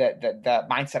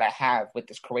mindset I have with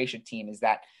this Croatian team, is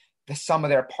that the sum of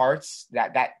their parts,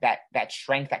 that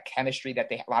strength, that chemistry that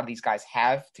a lot of these guys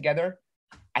have together,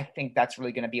 I think that's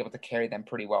really going to be able to carry them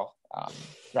pretty well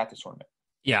throughout this tournament.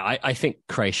 Yeah, I think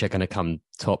Croatia are going to come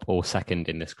top or second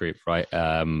in this group, right?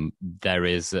 There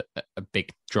is a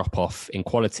big drop off in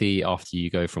quality after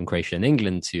you go from Croatia and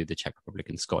England to the Czech Republic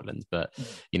and Scotland, but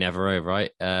you never know,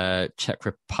 right? Czech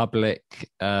Republic,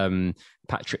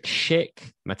 Patrick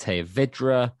Schick, Matej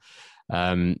Vidra.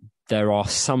 There are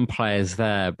some players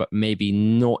there, but maybe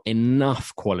not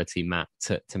enough quality, Matt,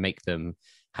 to make them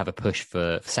have a push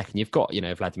for second. You've got,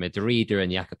 Vladimir Darida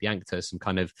and Jakub Jankto, some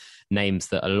kind of names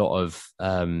that a lot of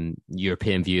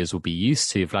European viewers will be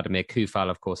used to. Vladimir Kufal,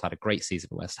 of course, had a great season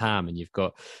at West Ham, and you've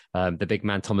got the big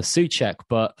man Thomas Souček,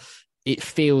 but it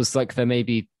feels like there may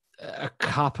be a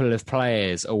couple of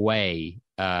players away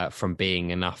from being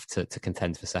enough to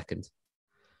contend for second.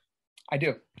 I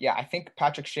do. Yeah, I think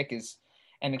Patrick Schick is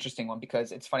an interesting one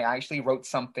because it's funny. I actually wrote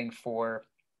something for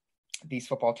These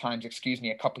Football Times,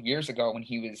 a couple of years ago when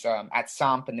he was at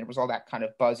Samp, and there was all that kind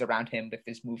of buzz around him with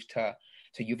his move to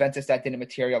Juventus that didn't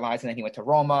materialize, and then he went to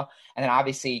Roma, and then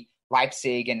obviously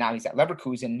Leipzig, and now he's at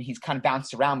Leverkusen. He's kind of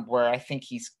bounced around where I think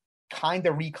he's kind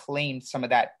of reclaimed some of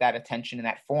that attention and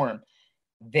that form.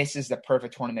 This is the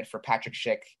perfect tournament for Patrick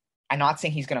Schick. I'm not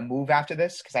saying he's going to move after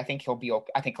this because I think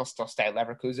he'll still stay at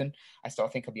Leverkusen. I still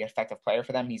think he'll be an effective player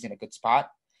for them. He's in a good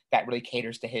spot that really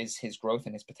caters to his growth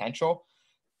and his potential.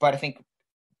 But I think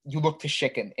you look to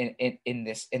Schick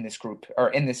in this group,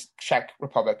 or in this Czech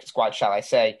Republic squad, shall I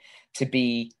say, to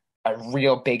be a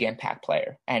real big impact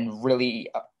player and really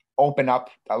open up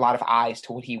a lot of eyes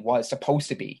to what he was supposed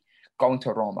to be going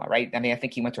to Roma, right? I mean, I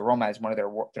think he went to Roma as one of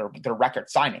their record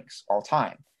signings all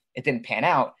time. It didn't pan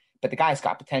out, but the guy's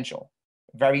got potential.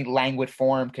 Very languid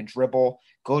form, can dribble,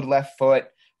 good left foot,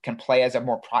 can play as a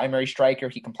more primary striker.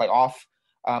 He can play off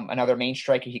another main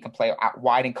striker. He can play out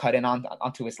wide and cut in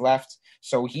onto his left.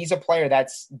 So he's a player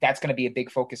that's going to be a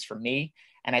big focus for me.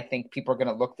 And I think people are going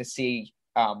to look to see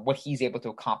what he's able to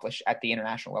accomplish at the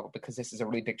international level, because this is a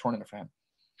really big tournament for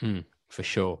him. For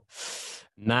sure.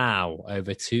 Now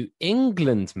over to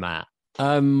England, Matt.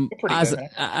 As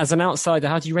an outsider,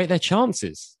 how do you rate their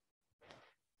chances?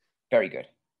 Very good.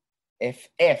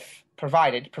 If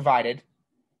provided,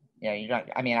 you don't.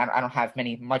 I mean, I don't have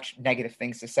much negative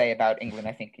things to say about England.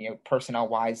 I think, personnel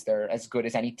wise, they're as good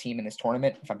as any team in this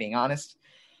tournament, if I'm being honest.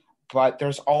 But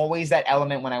there's always that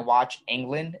element when I watch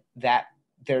England that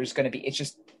there's going to be, it's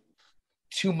just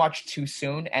too much too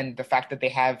soon. And the fact that they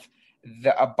have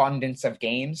the abundance of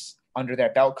games under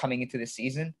their belt coming into this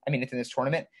season, into this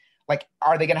tournament, like,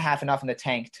 are they going to have enough in the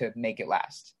tank to make it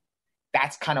last?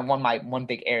 That's kind of one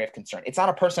big area of concern. It's not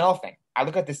a personnel thing. I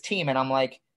look at this team and I'm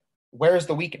like, where's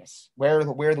the weakness? Where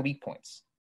are the weak points?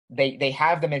 They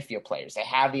have the midfield players. They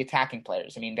have the attacking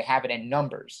players. They have it in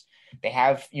numbers. They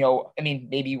have,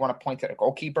 maybe you want to point to the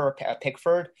goalkeeper,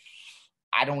 Pickford.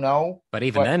 I don't know. But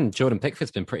then, Jordan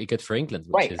Pickford's been pretty good for England.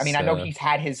 Right. I know he's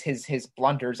had his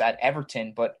blunders at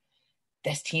Everton, but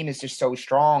this team is just so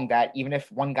strong that even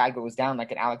if one guy goes down,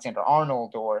 like an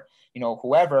Alexander-Arnold or,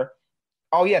 whoever,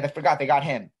 oh, yeah, they forgot they got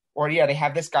him. Or, yeah, they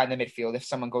have this guy in the midfield if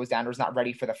someone goes down or is not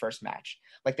ready for the first match.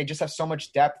 Like, they just have so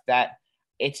much depth that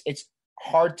it's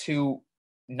hard to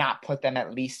not put them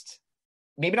at least,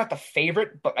 maybe not the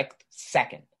favorite, but like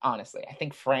second, honestly. I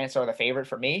think France are the favorite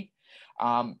for me,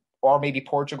 or maybe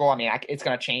Portugal. It's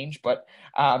going to change, but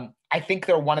I think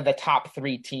they're one of the top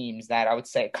three teams that I would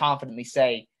confidently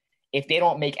say, if they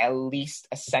don't make at least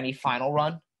a semifinal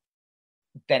run,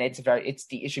 then it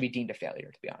should be deemed a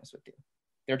failure, to be honest with you.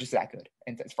 They're just that good,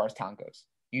 and as far as talent goes.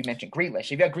 You mentioned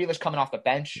Grealish. If you have Grealish coming off the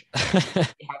bench, how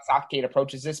Southgate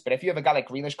approaches this, but if you have a guy like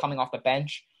Grealish coming off the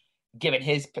bench, given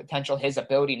his potential, his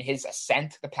ability, and his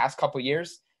ascent the past couple of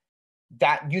years,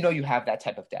 that you have that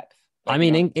type of depth.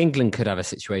 England could have a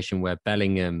situation where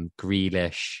Bellingham,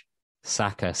 Grealish,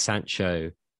 Saka,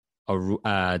 Sancho, or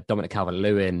Dominic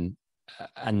Calvert-Lewin,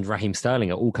 and Raheem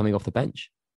Sterling are all coming off the bench.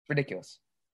 Ridiculous.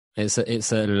 It's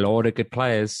a lot of good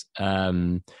players.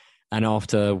 And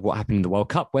after what happened in the World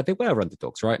Cup, where they were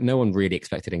underdogs, right? No one really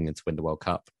expected England to win the World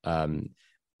Cup.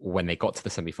 When they got to the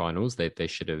semi-finals, they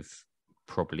should have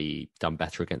probably done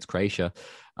better against Croatia.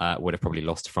 Would have probably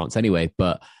lost to France anyway.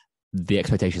 But the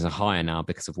expectations are higher now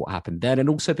because of what happened then. And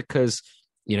also because,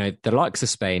 the likes of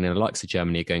Spain and the likes of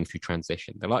Germany are going through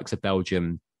transition. The likes of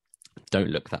Belgium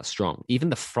don't look that strong. Even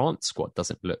the France squad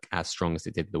doesn't look as strong as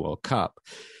it did in the World Cup.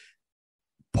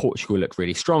 Portugal look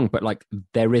really strong, but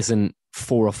there isn't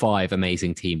 4 or 5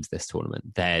 amazing teams this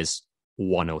tournament. There's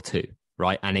 1 or 2,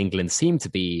 right? And England seem to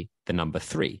be the number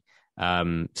 3.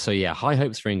 So yeah, high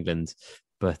hopes for England,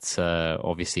 but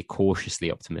obviously cautiously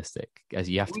optimistic, as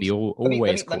you have to be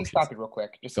always cautious. Let me stop you real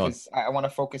quick, just because I want to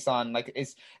focus on do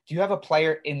you have a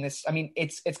player in this?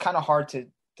 It's kind of hard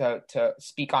to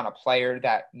speak on a player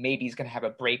that maybe is going to have a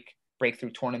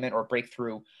breakthrough tournament or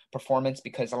breakthrough performance,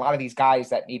 because a lot of these guys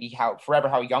that maybe how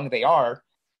young they are,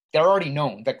 they're already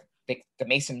known. The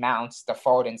Mason Mounts, the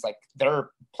Fodens, like they're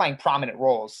playing prominent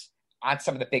roles on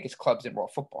some of the biggest clubs in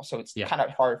world football. So it's kind of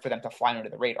hard for them to fly under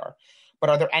the radar. But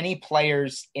are there any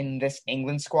players in this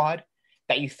England squad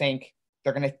that you think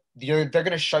they're gonna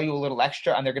show you a little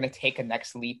extra and they're gonna take a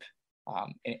next leap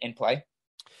in play?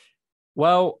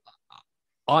 Well,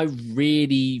 I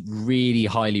really, really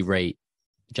highly rate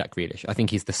Jack Grealish. I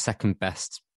think he's the second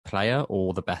best player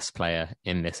or the best player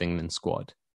in this England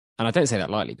squad. And I don't say that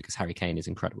lightly because Harry Kane is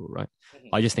incredible, right? Mm-hmm.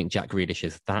 I just think Jack Grealish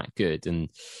is that good. And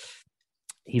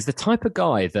he's the type of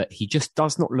guy that he just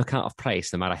does not look out of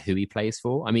place no matter who he plays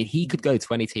for. I mean, he could go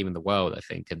to any team in the world, I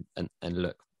think, and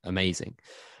look amazing.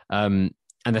 And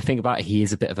the thing about it, he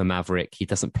is a bit of a maverick. He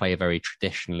doesn't play very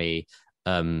traditionally.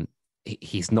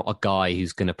 He's not a guy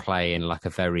who's going to play in like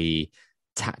a very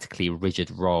tactically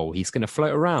rigid role. He's going to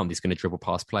float around. He's going to dribble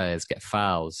past players, get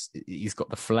fouls. He's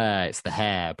got the flair. It's the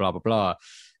hair, blah, blah, blah.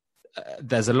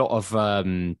 There's a lot about,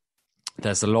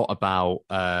 there's a lot of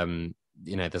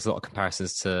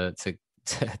comparisons to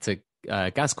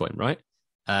Gascoigne, right?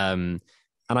 And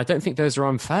I don't think those are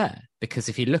unfair, because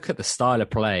if you look at the style of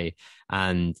play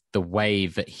and the way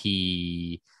that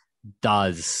he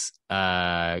does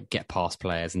get past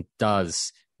players and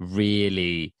does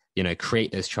really,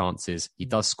 create those chances, he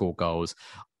does score goals.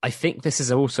 I think this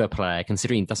is also a player,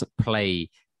 considering he doesn't play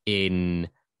in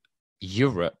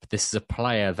Europe, this is a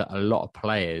player that a lot of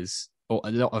players or a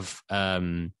lot of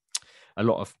kind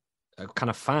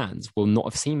of fans will not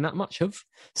have seen that much of.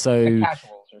 So the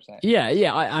casuals are saying.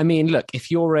 Yeah. I mean, look, if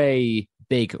you're a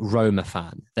big Roma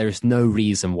fan, there is no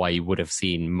reason why you would have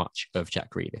seen much of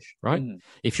Jack Grealish, right? Mm.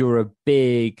 If you're a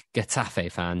big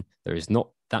Getafe fan, there is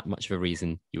not that much of a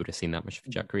reason you would have seen that much of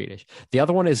Jack Grealish. The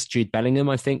other one is Jude Bellingham,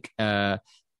 I think.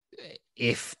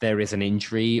 If there is an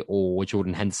injury or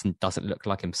Jordan Henderson doesn't look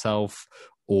like himself,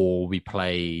 or we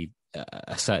play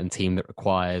a certain team that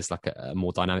requires like a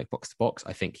more dynamic box to box,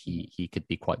 I think he could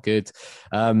be quite good.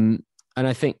 And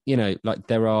I think, like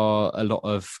there are a lot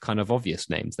of kind of obvious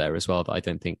names there as well that I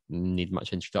don't think need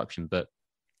much introduction, but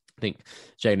I think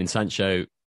Jadon Sancho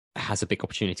has a big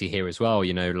opportunity here as well.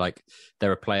 Like there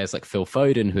are players like Phil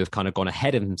Foden who have kind of gone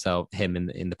ahead of him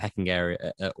in the pecking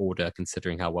order,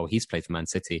 considering how well he's played for Man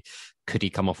City. Could he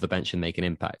come off the bench and make an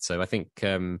impact? So I think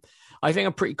I'm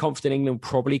pretty confident England will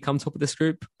probably come top of this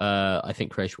group. I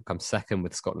think Croatia will come second,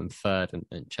 with Scotland third and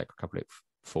Czech Republic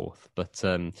fourth. But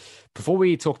before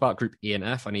we talk about Group E and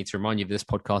F, I need to remind you this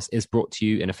podcast is brought to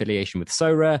you in affiliation with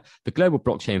Sorare, the global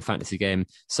blockchain fantasy game.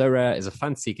 Sorare is a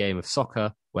fantasy game of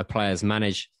soccer where players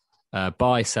manage,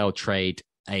 buy, sell, trade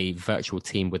a virtual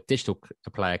team with digital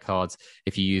player cards.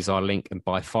 If you use our link and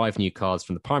buy 5 new cards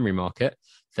from the primary market,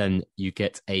 then you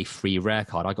get a free rare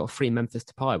card. I got a free Memphis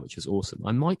Depay, which is awesome.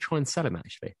 I might try and sell him,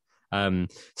 actually.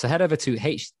 So head over to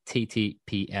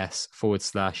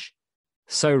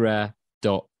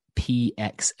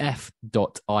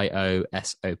https://sorare.pxf.io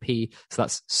SOP. So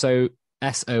that's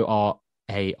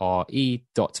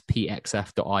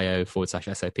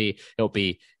sorare.pxf.io/SOP. It'll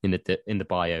be in the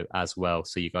bio as well,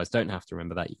 so you guys don't have to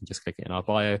remember that. You can just click it in our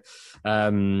bio.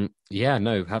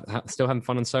 Still having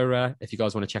fun on Sorare. If you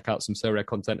guys want to check out some Sorare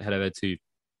content, head over to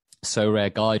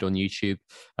Sorare Guide on YouTube.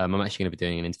 I'm actually going to be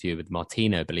doing an interview with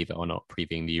Martino, believe it or not,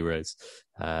 previewing the Euros.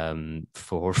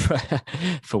 For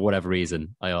whatever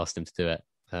reason, I asked him to do it.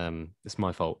 It's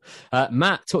my fault.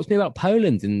 Matt, talk to me about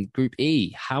Poland in Group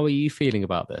E. How are you feeling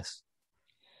about this?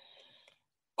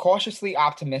 Cautiously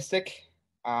optimistic.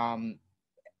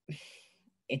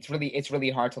 It's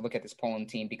really hard to look at this Poland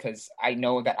team, because I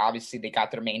know that obviously they got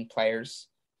their main players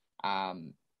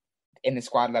in the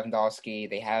squad. Lewandowski,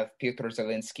 they have Piotr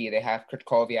Zielinski, they have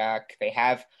Krychowiak, they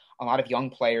have a lot of young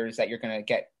players that you're going to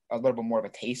get a little bit more of a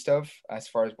taste of as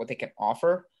far as what they can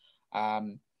offer.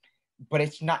 But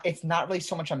it's not really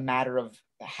so much a matter of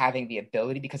having the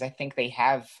ability, because I think they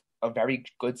have a very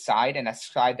good side, and a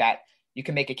side that you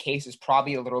can make a case is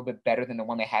probably a little bit better than the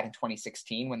one they had in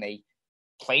 2016 when they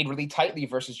played really tightly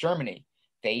versus Germany.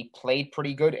 They played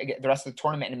pretty good the rest of the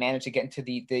tournament and managed to get into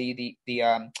the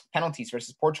penalties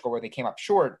versus Portugal, where they came up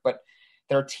short. But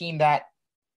they're a team that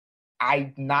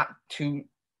I'm not too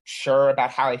sure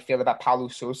about how I feel about Paulo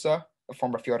Sousa, the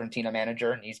former Fiorentina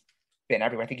manager, and he's been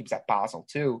everywhere. I think he was at Basel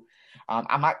too.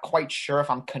 I'm not quite sure if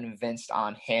I'm convinced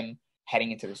on him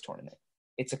heading into this tournament.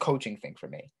 It's a coaching thing for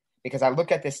me, because I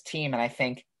look at this team and I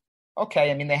think, okay,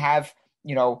 I mean, they have,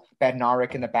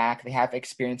 Bednarek in the back. They have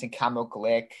experience in Kamil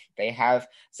Glik. They have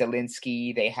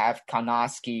Zielinski. They have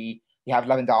Karnowski. You have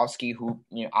Lewandowski, who,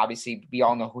 obviously we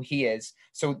all know who he is.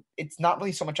 So it's not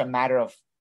really so much a matter of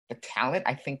the talent.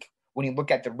 I think when you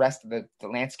look at the rest of the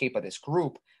landscape of this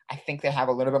group, I think they have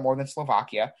a little bit more than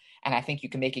Slovakia. And I think you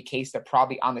can make a case they're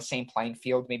probably on the same playing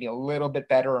field, maybe a little bit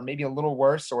better or maybe a little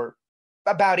worse or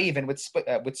about even with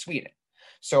Sweden.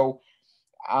 So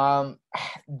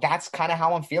that's kind of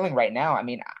how I'm feeling right now. I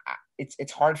mean,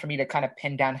 it's hard for me to kind of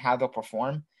pin down how they'll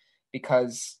perform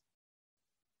because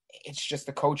it's just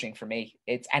the coaching for me.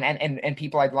 It's and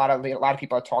people, a lot of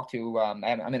people I talk to. I'm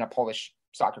in a Polish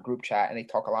soccer group chat, and they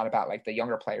talk a lot about like the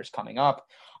younger players coming up.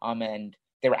 And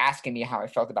they were asking me how I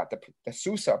felt about the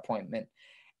Sousa appointment,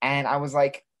 and I was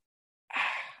like,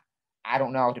 I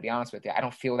don't know, to be honest with you. I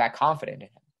don't feel that confident in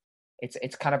him.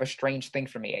 It's kind of a strange thing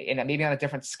for me, and maybe on a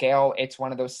different scale, it's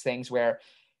one of those things where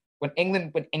when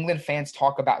England fans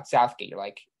talk about Southgate, you're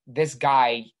like, this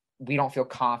guy, we don't feel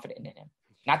confident in him.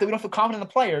 Not that we don't feel confident in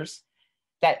the players,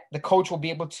 that the coach will be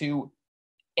able to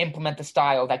implement the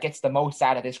style that gets the most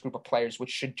out of this group of players, which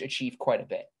should achieve quite a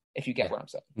bit, if you get what I'm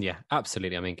saying. Yeah,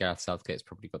 absolutely. I mean, Gareth Southgate's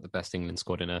probably got the best England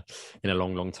squad in a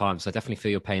long, long time. So I definitely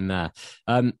feel your pain there.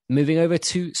 Moving over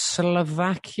to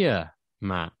Slovakia,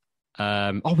 Matt.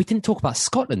 We didn't talk about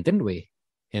Scotland, didn't we,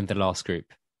 in the last group?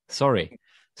 Sorry.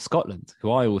 Scotland,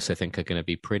 who I also think are going to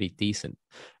be pretty decent.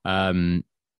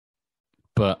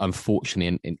 But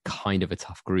unfortunately, in kind of a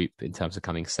tough group in terms of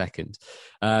coming second.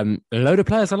 A load of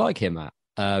players I like here, Matt.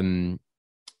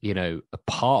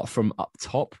 Apart from up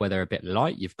top, where they're a bit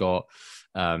light, you've got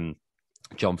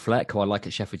John Fleck, who I like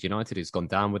at Sheffield United, who's gone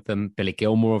down with them. Billy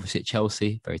Gilmore, obviously at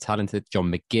Chelsea, very talented. John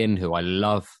McGinn, who I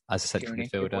love as a central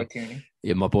midfielder.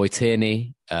 Yeah, my boy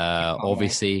Tierney,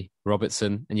 obviously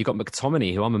Robertson. And you've got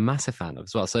McTominay, who I'm a massive fan of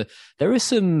as well. So there is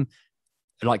some,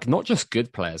 like, not just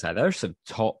good players there. There are some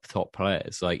top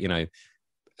players. Like,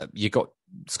 you got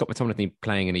Scott McTominay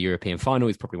playing in a European final.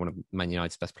 He's probably one of Man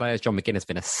United's best players. John McGinn has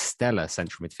been a stellar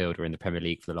central midfielder in the Premier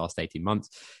League for the last 18 months.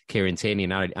 Kieran Tierney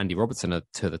and Andy Robertson are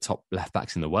two of the top left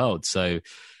backs in the world. So, do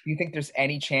you think there's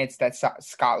any chance that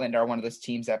Scotland are one of those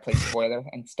teams that play spoiler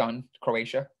and stun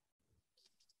Croatia?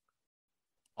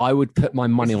 I would put my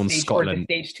money on Scotland. Or is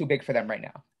the stage too big for them right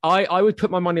now? I would put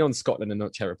my money on Scotland and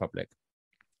not Czech Republic.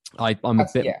 I'm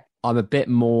a bit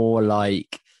more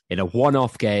like in a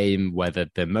one-off game where the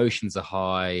emotions are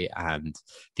high and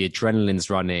the adrenaline's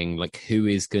running. Like, who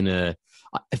is gonna?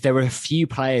 There are a few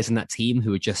players in that team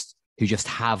who just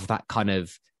have that kind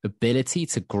of ability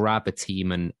to grab a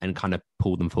team and kind of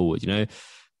pull them forward.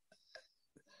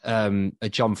 A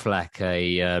John Fleck,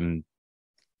 a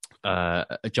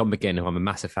John McGinn, who I'm a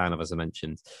massive fan of, as I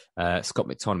mentioned, Scott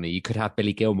McTominay. You could have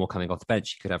Billy Gilmore coming off the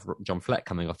bench. You could have John Fleck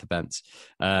coming off the bench.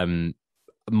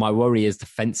 My worry is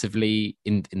defensively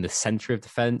in the centre of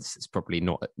defence, it's probably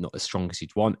not as strong as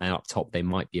you'd want. And up top, they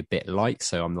might be a bit light.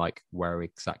 So I'm like, where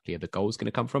exactly are the goals going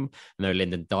to come from? I know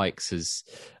Lyndon Dykes has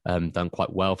done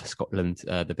quite well for Scotland,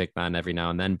 the big man, every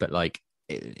now and then. But like,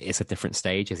 it's a different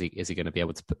stage. Is he going to be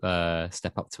able to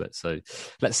step up to it? So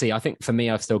let's see. I think for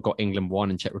me, I've still got England 1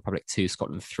 and Czech Republic 2,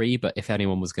 Scotland 3. But if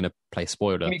anyone was going to play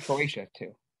spoiler, give me Croatia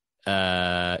 2.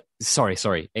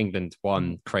 Sorry. England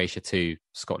 1, Croatia 2,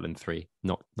 Scotland 3.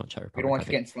 Not Czech Republic. You don't want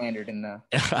to get slandered in the.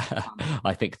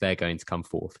 I think they're going to come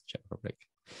fourth, Czech Republic.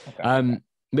 Okay.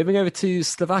 Moving over to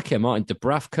Slovakia, Martin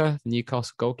Dubravka, the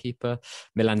Newcastle goalkeeper,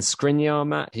 Milan Skriniar,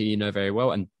 Matt, who you know very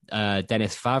well, and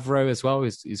Denis Vavro as well,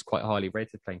 who's quite highly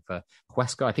rated, playing for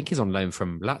Huesca. I think he's on loan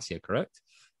from Lazio, correct?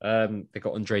 They've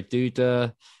got Andre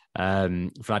Duda,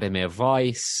 Vladimir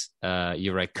Weiss,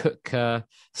 Jure Kutka,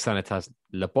 Stanislav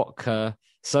Lobotka.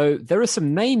 So there are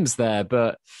some names there,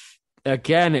 but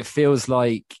again, it feels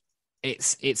like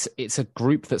it's a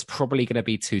group that's probably going to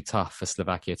be too tough for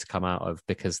Slovakia to come out of,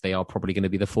 because they are probably going to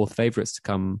be the fourth favourites to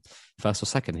come first or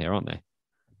second here, aren't they?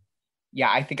 Yeah,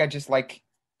 I think I just like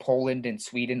Poland and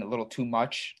Sweden a little too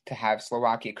much to have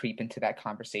Slovakia creep into that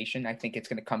conversation. I think it's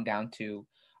going to come down to,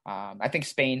 I think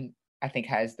Spain,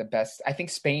 has the best. I think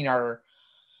Spain are.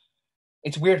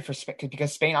 It's weird for Spain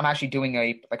because Spain. I'm actually doing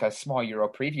a small Euro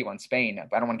preview on Spain.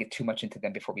 I don't want to get too much into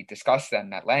them before we discuss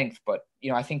them at length. But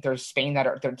I think there's Spain that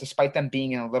are, despite them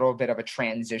being in a little bit of a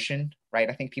transition, right?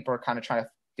 I think people are kind of trying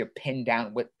to pin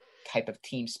down what type of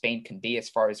team Spain can be as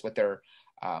far as what their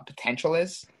potential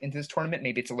is into this tournament.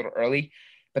 Maybe it's a little early,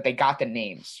 but they got the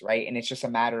names, right? And it's just a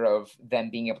matter of them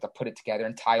being able to put it together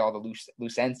and tie all the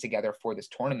loose ends together for this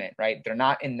tournament, right? They're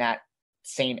not in that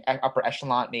same upper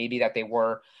echelon maybe that they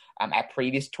were at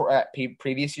previous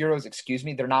Euros. Excuse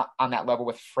me, they're not on that level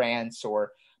with France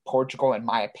or Portugal, in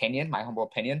my humble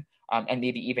opinion, and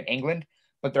maybe even England.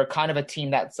 But they're kind of a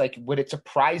team that's like, would it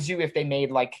surprise you if they made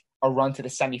like a run to the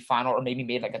semifinal or maybe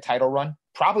made like a title run?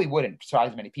 Probably wouldn't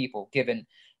surprise many people given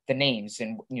the names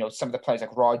and some of the players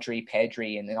like Rodri,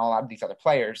 Pedri, and a lot of these other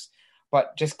players.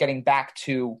 But just getting back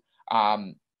to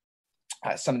um,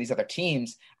 some of these other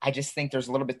teams. I just think there's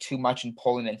a little bit too much in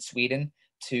Poland and Sweden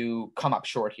to come up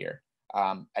short here.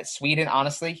 At Sweden,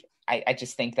 honestly, I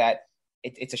just think that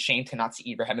it's a shame to not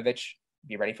see Ibrahimovic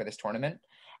be ready for this tournament.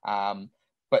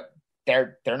 But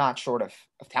they're not short of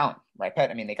talent, right,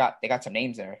 Pet? I mean, they got some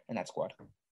names there in that squad.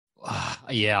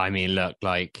 Yeah, I mean, look,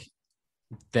 like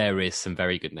there is some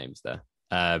very good names there.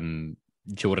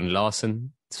 Jordan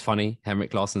Larson, it's funny,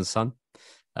 Henrik Larsson's son.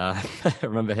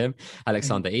 Remember him?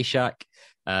 Alexander Isak,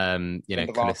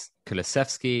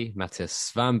 Kulusevski,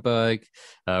 Matthias Svanberg,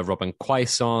 Robin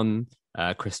Quaison,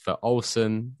 Christopher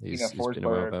Olsen, who's been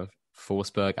around,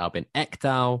 Forsberg, Albin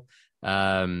Ekdal,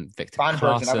 Victor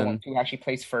Svanberg's another one Claesson. who actually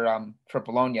plays for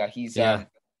Bologna. He's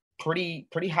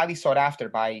pretty highly sought after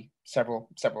by several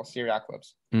Serie A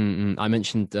clubs. I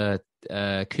mentioned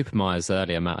Cooper Myers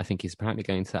earlier, Matt. I think he's apparently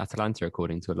going to Atalanta,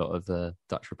 according to a lot of the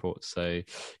Dutch reports. So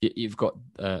you've got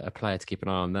a player to keep an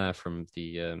eye on there from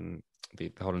the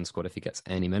Holland squad if he gets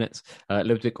any minutes.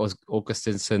 Ludwig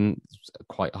Augustinsson,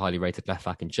 quite highly rated left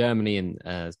back in Germany and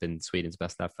has been Sweden's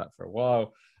best left back for a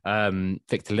while.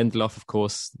 Victor Lindelof, of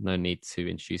course, no need to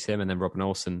introduce him. And then Robin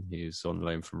Olsen, who's on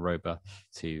loan from Roba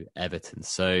to Everton.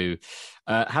 So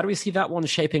how do we see that one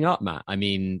shaping up, Matt? I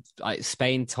mean,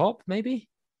 Spain top, maybe?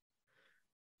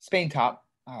 Spain top.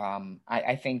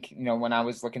 I think, when I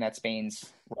was looking at Spain's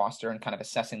roster and kind of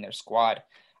assessing their squad,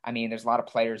 I mean, there's a lot of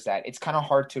players that it's kind of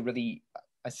hard to really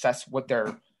assess what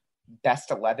their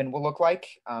best 11 will look like.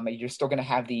 You're still going to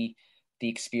have the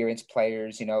experienced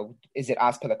players. Is it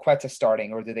Azpilicueta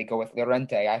starting, or do they go with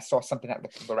Llorente? I saw something that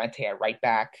looked Llorente at right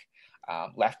back,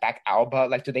 left back Alba.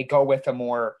 Like, do they go with a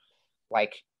more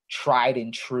like tried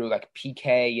and true like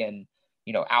PK and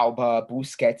Alba,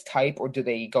 Busquets type, or do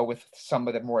they go with some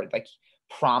of the more like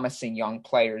promising young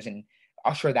players and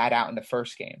usher that out in the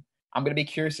first game? I'm going to be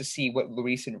curious to see what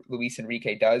Luis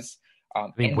Enrique does. I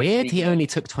mean, weird. He only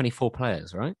took 24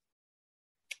 players, right?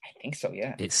 I think so,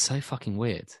 yeah. It's so fucking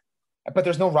weird. But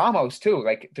there's no Ramos too.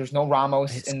 Like, there's no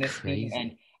Ramos in this crazy. team,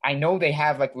 and I know they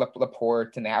have like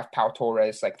Laporte and they have Pau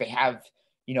Torres. Like, they have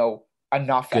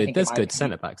enough. Good. I think there's good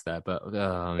centre backs there, but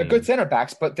they're good centre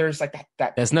backs. But there's like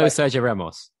that. There's no Sergio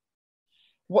Ramos.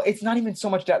 Well, it's not even so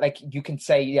much that like you can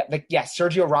say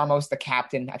Sergio Ramos, the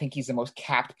captain. I think he's the most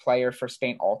capped player for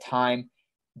Spain all time.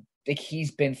 Like,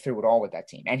 he's been through it all with that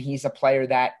team, and he's a player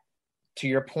that, to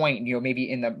your point, maybe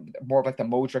in the more of like the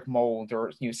Modric mold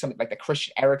or something like the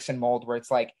Christian Eriksen mold, where it's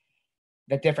like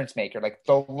the difference maker. Like,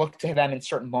 they'll look to them in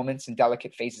certain moments and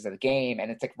delicate phases of the game,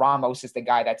 and it's like Ramos is the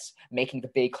guy that's making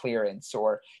the big clearance,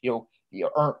 or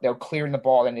they're clearing the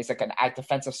ball and he's like a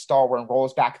defensive stalwart and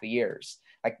rolls back the years.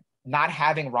 Like, not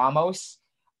having Ramos,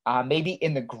 maybe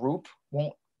in the group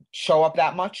won't show up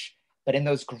that much, but in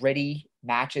those gritty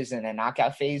matches and the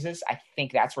knockout phases, I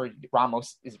think that's where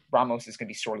Ramos is going to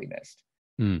be sorely missed.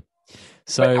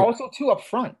 So, but also too up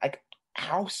front, like,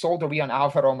 how sold are we on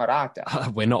Alvaro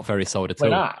Morata? We're not very sold at all.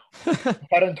 We're not.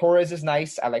 Ferran Torres is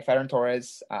nice. I like Ferran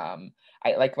Torres. I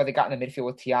like what they got in the midfield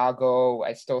with Thiago.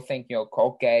 I still think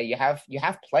Koke. You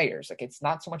have players. Like, it's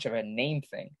not so much of a name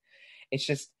thing. It's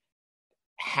just,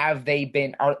 have they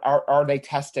been? Are they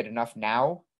tested enough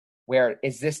now? Where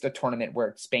is this the tournament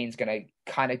where Spain's going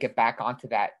to kind of get back onto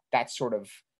that sort of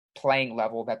playing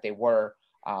level that they were,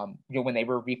 when they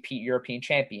were repeat European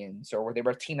champions, or where they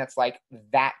were a team that's like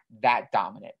that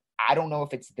dominant? I don't know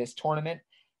if it's this tournament.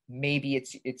 Maybe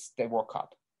it's the World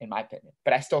Cup, in my opinion.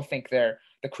 But I still think they're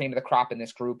the cream of the crop in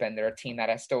this group, and they're a team that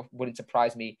I still wouldn't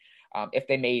surprise me if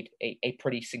they made a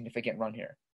pretty significant run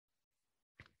here.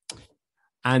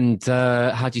 And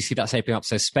how do you see that shaping up?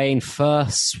 So Spain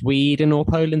first, Sweden or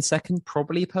Poland second?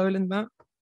 Probably Poland, Matt?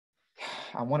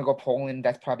 I want to go Poland.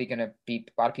 That's probably going to be,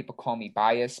 a lot of people call me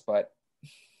biased, but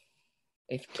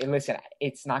listen,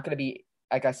 it's not going to be,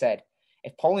 like I said,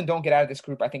 if Poland don't get out of this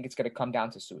group, I think it's going to come down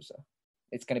to Sousa.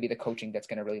 It's going to be the coaching that's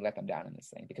going to really let them down in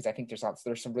this thing, because I think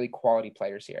there's some really quality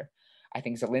players here. I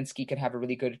think Zielinski can have a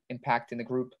really good impact in the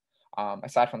group.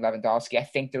 Aside from Lewandowski, I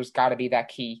think there's got to be that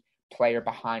key player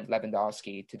behind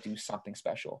Lewandowski to do something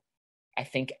special. I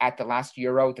think at the last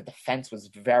Euro, the defense was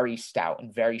very stout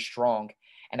and very strong,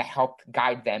 and it helped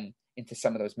guide them into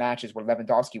some of those matches where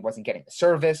Lewandowski wasn't getting the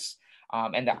service,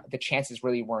 and the chances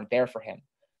really weren't there for him.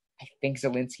 I think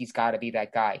Zielinski's got to be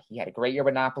that guy. He had a great year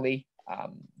with Napoli.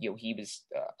 He was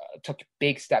took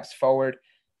big steps forward.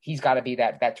 He's got to be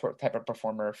that type of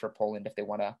performer for Poland if they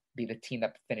want to be the team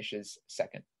that finishes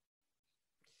second.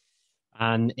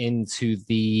 And into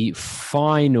the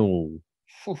final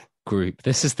group.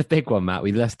 This is the big one, Matt.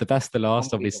 We left the best to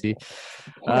last, obviously.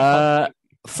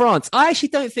 France. I actually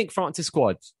don't think France's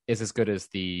squad is as good as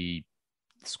the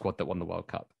squad that won the World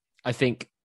Cup. I think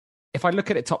if I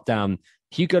look at it top down,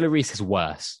 Hugo Lloris is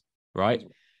worse, right?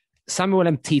 Samuel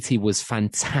Mtiti was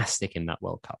fantastic in that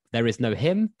World Cup. There is no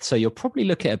him, so you'll probably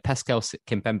look at a Pascal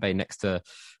Kimpembe next to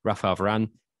Rafael Varane.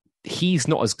 He's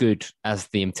not as good as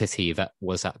the Mtiti that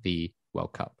was at the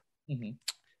World Cup. Mm-hmm.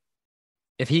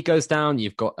 If he goes down,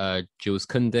 you've got Jules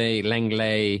Koundé,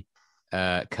 Lenglet,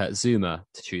 Kurt Zouma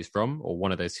to choose from, or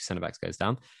one of those two centre backs goes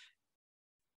down.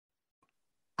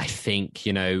 I think,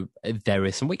 there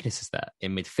is some weaknesses there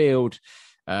in midfield.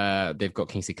 They've got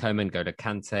Kingsley Coman, N'Golo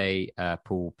Kante,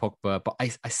 Paul Pogba, but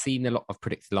I've seen a lot of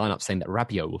predicted lineups saying that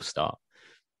Rabiot will start.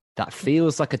 That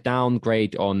feels like a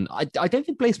downgrade on. I don't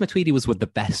think Blaise Matuidi was the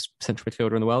best central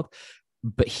midfielder in the world,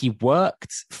 but he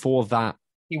worked for that.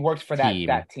 He worked for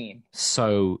that team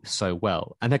so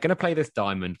well, and they're going to play this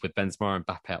diamond with Benzema and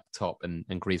Mbappe up top and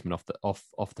Griezmann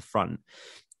off the front.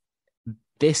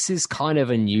 This is kind of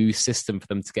a new system for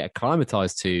them to get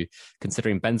acclimatized to,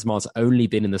 considering Benzema's only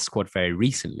been in the squad very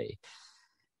recently.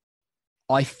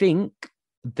 I think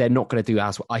they're not going to do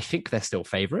as well. I think they're still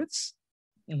favourites,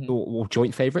 or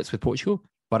joint favourites with Portugal,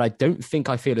 but I don't think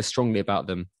I feel as strongly about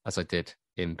them as I did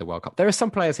in the World Cup. There are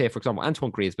some players here, for example,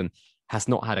 Antoine Griezmann has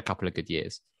not had a couple of good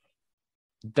years.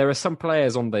 There are some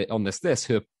players on this list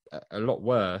who are a lot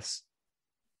worse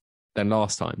than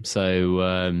last time.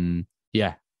 So,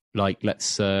 yeah. Let's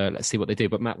see what they do.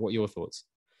 But Matt, what are your thoughts?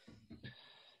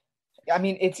 I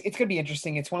mean, it's going to be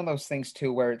interesting. It's one of those things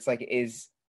too, where it's like, is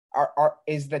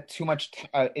too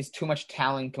much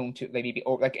talent going to maybe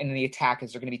like in the attack?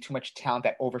 Is there going to be too much talent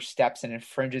that oversteps and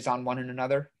infringes on one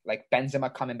another? Like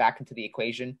Benzema coming back into the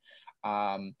equation.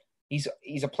 He's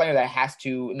a player that has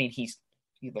to. I mean, he's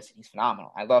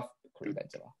phenomenal. I love Karim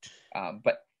Benzema,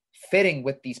 but fitting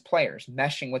with these players,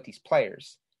 meshing with these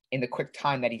players in the quick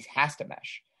time that he has to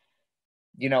mesh.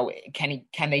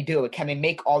 Can they do it? Can they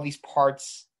make all these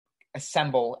parts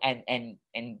assemble and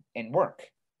work?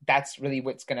 That's really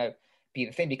what's going to be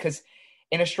the thing, because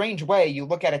in a strange way, you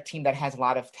look at a team that has a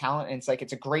lot of talent and it's like,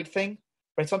 it's a great thing,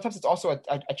 but sometimes it's also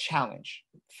a challenge,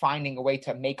 finding a way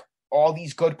to make all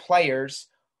these good players,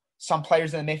 some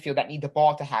players in the midfield that need the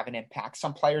ball to have an impact,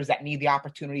 some players that need the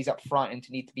opportunities up front and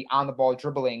to need to be on the ball,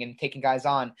 dribbling and taking guys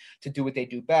on to do what they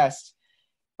do best.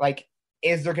 Like,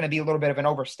 is there going to be a little bit of an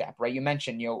overstep, right? You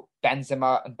mentioned,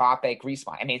 Benzema, Mbappe,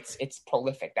 Griezmann. I mean, it's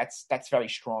prolific. That's very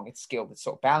strong. It's skilled. It's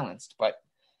so balanced. But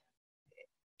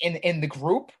in the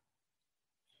group,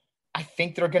 I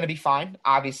think they're going to be fine.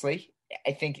 Obviously,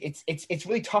 I think it's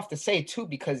really tough to say too,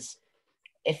 because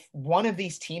if one of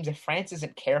these teams, if France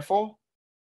isn't careful,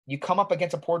 you come up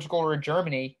against a Portugal or a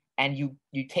Germany, and you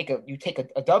take a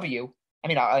W. I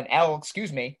mean, an L.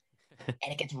 Excuse me.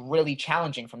 And it gets really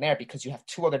challenging from there because you have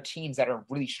two other teams that are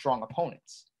really strong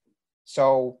opponents.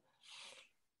 So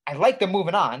I like them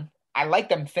moving on. I like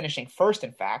them finishing first,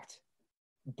 in fact.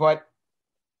 But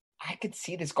I could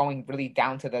see this going really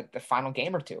down to the final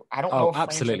game or two. I don't know if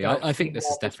absolutely. I think this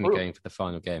is definitely going for the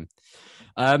final game.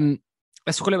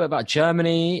 Let's talk a little bit about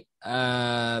Germany.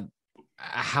 How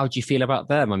do you feel about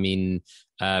them? I mean,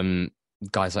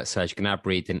 guys like Serge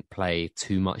Gnabry didn't play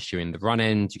too much during the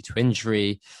run-in due to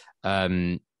injury.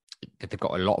 They've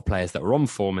got a lot of players that are on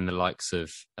form in the likes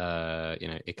of,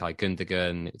 Ilkay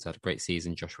Gundogan. It's had a great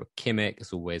season. Joshua Kimmich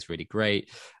is always really great.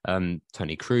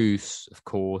 Toni Kroos, of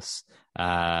course.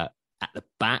 At the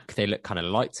back, they look kind of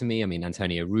light to me. I mean,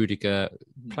 Antonio Rudiger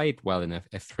played well in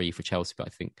F3 for Chelsea, but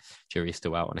I think jury's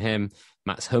still out on him.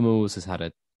 Mats Hummels has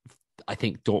had I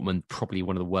think Dortmund probably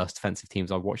one of the worst defensive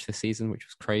teams I've watched this season, which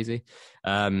was crazy.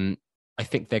 I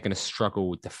think they're going to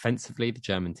struggle defensively. The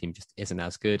German team just isn't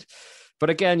as good. But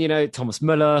again, Thomas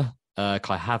Müller,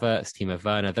 Kai Havertz, Timo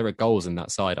Werner, there are goals in that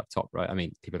side up top, right? I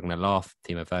mean, people are going to laugh,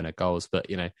 Timo Werner goals, but,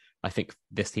 I think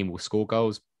this team will score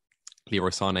goals. Leroy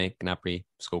Sané, Gnabry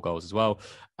score goals as well.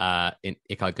 Ilkay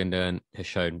Gundogan has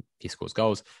shown he scores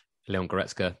goals. Leon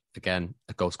Goretzka, again,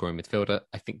 a goal-scoring midfielder.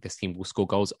 I think this team will score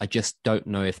goals. I just don't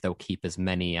know if they'll keep as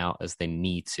many out as they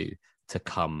need to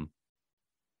come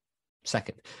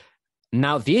second.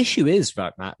 Now, the issue is,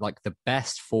 right, Matt, like the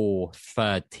best 4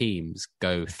 third teams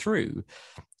go through,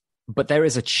 but there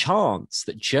is a chance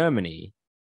that Germany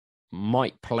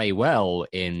might play well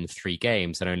in 3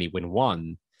 games and only win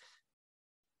 1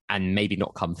 and maybe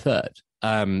not come third.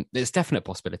 There's a definite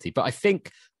possibility, but I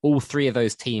think all 3 of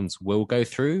those teams will go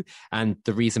through. And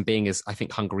the reason being is I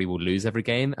think Hungary will lose every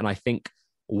game. And I think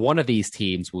one of these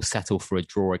teams will settle for a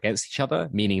draw against each other,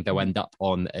 meaning they'll end up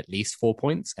on at least 4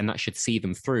 points. And that should see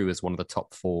them through as one of the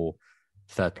top 4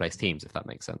 third place teams, if that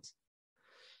makes sense.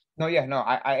 No,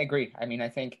 I agree. I mean, I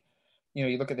think,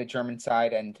 you look at the German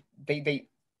side and they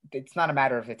it's not a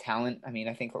matter of the talent. I mean,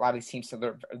 I think a lot of these teams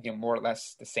are more or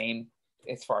less the same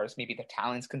as far as maybe the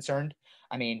talent's concerned.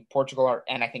 I mean, Portugal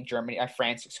and I think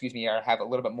France, have a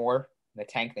little bit more in the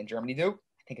tank than Germany do.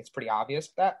 I think it's pretty obvious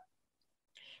that.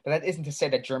 But that isn't to say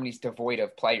that Germany's devoid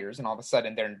of players and all of a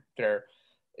sudden they're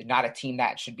not a team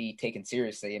that should be taken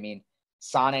seriously. I mean,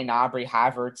 Sane, Gnabry,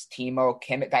 Havertz, Timo,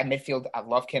 Kimmich, that midfield, I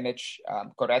love Kimmich,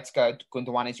 Goretzka,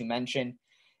 Gundogan, as you mentioned.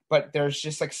 But there's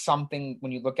just like something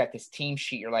when you look at this team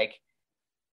sheet, you're like,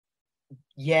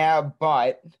 yeah,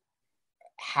 but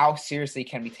how seriously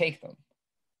can we take them?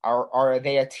 Are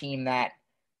they a team that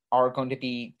are going to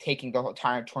be taking the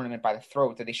entire tournament by the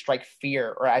throat? Do they strike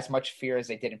fear or as much fear as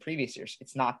they did in previous years?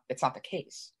 It's not the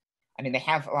case. I mean, they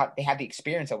have the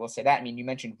experience, I will say that. I mean, you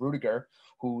mentioned Rudiger,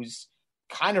 who's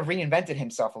kind of reinvented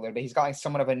himself a little bit. He's got like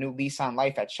somewhat of a new lease on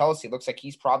life at Chelsea. It looks like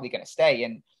he's probably going to stay.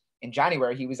 And in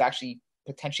January, he was actually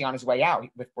potentially on his way out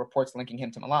with reports linking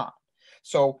him to Milan.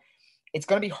 So it's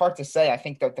going to be hard to say. I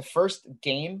think that the first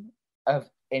game of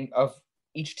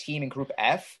each team in Group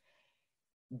F,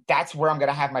 that's where I'm going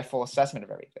to have my full assessment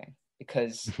of everything.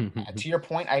 Because to your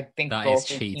point, I think that is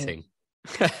cheating.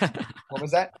 What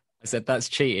was that? I said that's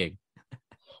cheating.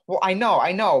 Well, I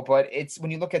know, but it's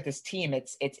when you look at this team,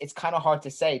 it's kind of hard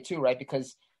to say too, right?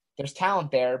 Because there's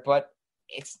talent there, but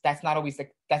that's not always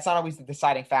the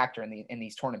deciding factor in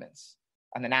these tournaments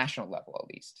on the national level,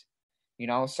 at least.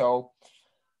 So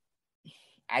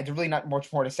I really not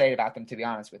much more to say about them, to be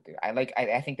honest with you.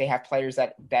 I think they have players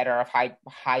that are of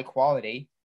high quality,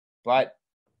 but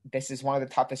this is one of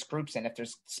the toughest groups, and if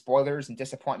there's spoilers and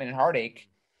disappointment and heartache,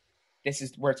 this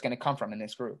is where it's going to come from in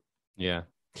this group. Yeah.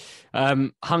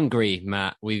 Hungary,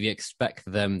 Matt, we expect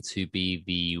them to be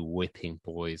the whipping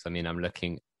boys. I mean, I'm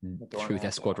looking through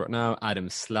their squad right now. Adam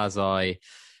Slazai,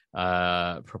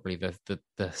 probably the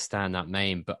standout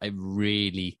name, but I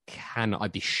really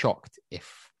I'd be shocked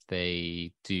if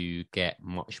they do get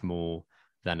much more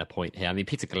than a point here. I mean,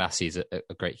 Peter Galassi is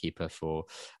a great keeper for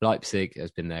Leipzig,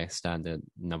 has been their standard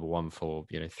number one for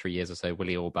 3 years or so.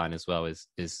 Willi Orban as well is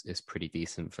pretty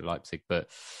decent for Leipzig, but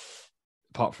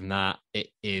apart from that, it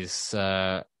is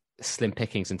slim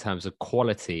pickings in terms of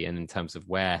quality and in terms of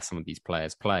where some of these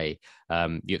players play.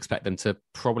 You expect them to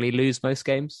probably lose most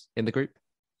games in the group?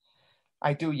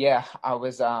 I do, yeah.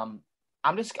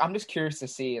 I'm just curious to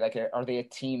see, like, are they a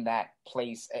team that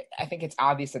plays? I think it's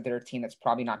obvious that they're a team that's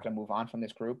probably not going to move on from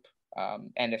this group.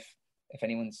 And if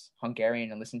anyone's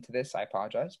Hungarian and listen to this, I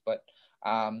apologize, but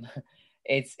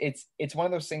it's one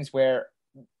of those things where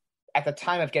at the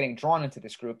time of getting drawn into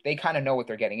this group, they kind of know what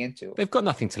they're getting into. They've got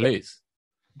nothing to lose.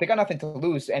 They got nothing to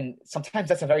lose, and sometimes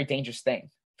that's a very dangerous thing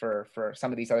for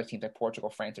some of these other teams like Portugal,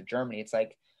 France, or Germany. It's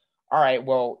like, all right,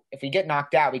 well, if we get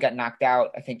knocked out, we got knocked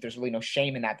out. I think there's really no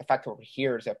shame in that. The fact that we're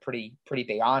here is a pretty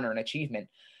big honor and achievement.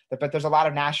 But there's a lot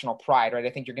of national pride, right? I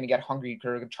think you're going to get Hungary.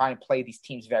 You're going to try and play these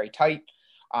teams very tight.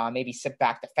 Maybe sit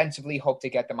back defensively, hope to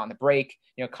get them on the break.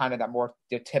 Kind of that more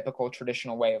typical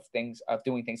traditional way of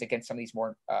doing things against some of these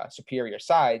more superior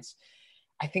sides.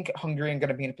 I think Hungary are going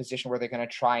to be in a position where they're going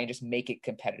to try and just make it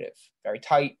competitive, very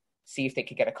tight. See if they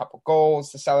could get a couple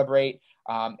goals to celebrate,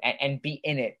 and be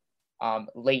in it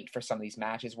late for some of these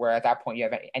matches, where at that point you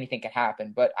have anything can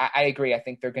happen. But I agree. I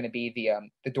think they're going to be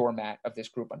the doormat of this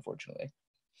group, unfortunately.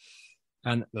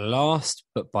 And last,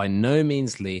 but by no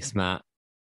means least, Matt,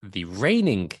 the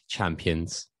reigning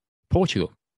champions,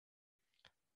 Portugal.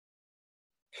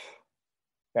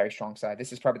 Very strong side.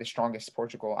 This is probably the strongest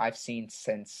Portugal I've seen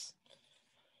since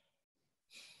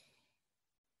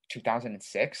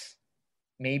 2006,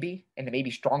 maybe, and maybe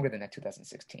stronger than that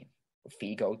 2016. With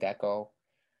Figo, Deco,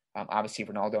 obviously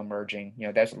Ronaldo emerging.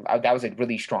 That was a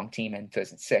really strong team in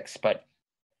 2006. But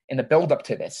in the build up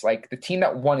to this, like the team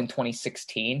that won in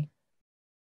 2016,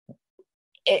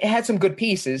 it had some good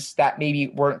pieces that maybe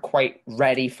weren't quite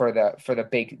ready for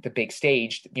the big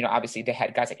stage. Obviously they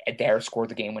had guys like Eder scored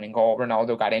the game-winning goal.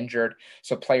 Ronaldo got injured,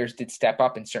 so players did step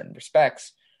up in certain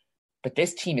respects. But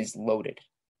this team is loaded,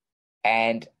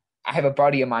 and I have a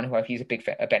buddy of mine he's a big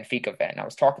fan, a Benfica fan. I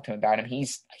was talking to him about him.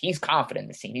 He's confident in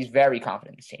this team. He's very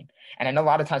confident in this team. And I know a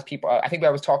lot of times people. I think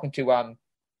I was talking to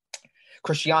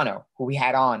Cristiano, who we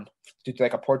had on to do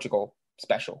like a Portugal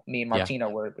special. Me and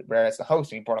Martino were as the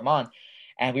host, and we brought him on.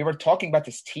 And we were talking about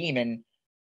this team and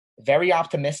very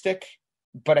optimistic,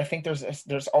 but I think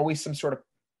there's always some sort of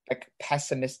like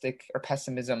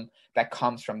pessimism that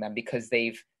comes from them because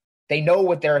they know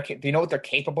what they're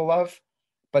capable of,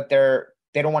 but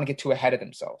they don't want to get too ahead of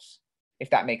themselves,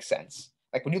 if that makes sense.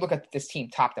 Like when you look at this team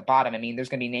top to bottom, I mean, there's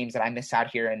going to be names that I miss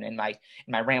out here in my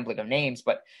rambling of names,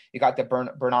 but you got the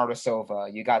Bernardo Silva,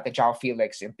 you got the João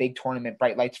Felix, a big tournament,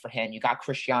 bright lights for him. You got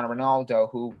Cristiano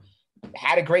Ronaldo, who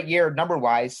had a great year number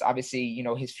wise. Obviously,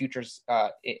 his future's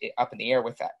up in the air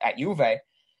with that at Juve.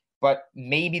 But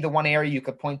maybe the one area you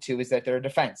could point to is that their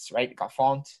defense, right? You got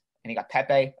Font and you got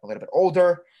Pepe, a little bit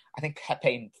older. I think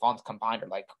Pepe and Font combined are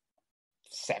like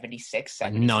 76,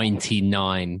 77.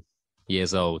 99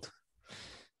 years old.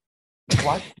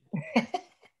 What?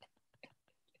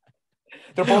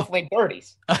 They're both late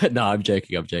 30s. No, I'm joking.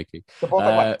 They're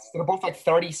both they're both like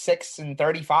 36 and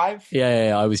 35.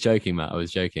 Yeah, I was joking, Matt. I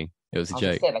was joking. It was a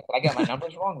joke. Say, like, did I get my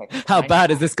numbers wrong? Like, how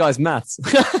bad is this guy's maths?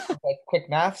 Like quick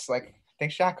maths, like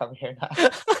think Shaq over here now.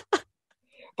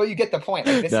 But you get the point.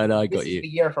 Like, this I this got you. The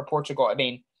year for Portugal. I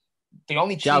mean, the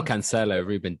only João Cancelo,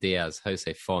 Ruben Diaz,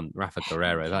 Jose Font, Rafa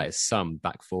Guerreiro. That is some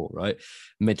back four, right?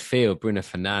 Midfield: Bruno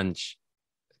Fernandes,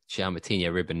 João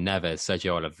Moutinho, Ruben Neves,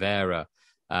 Sergio Oliveira,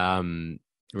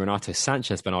 Renato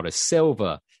Sanchez, Bernardo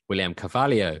Silva, William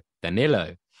Carvalho,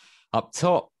 Danilo. Up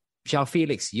top, João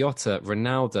Felix, Jota,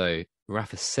 Ronaldo,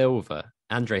 Rafa Silva,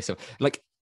 Andre Silva. Like,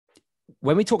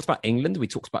 when we talked about England, we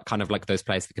talked about kind of like those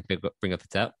players that could bring up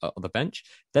the bench.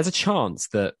 There's a chance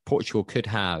that Portugal could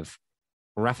have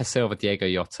Rafa Silva, Diego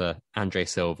Jota, Andre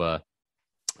Silva,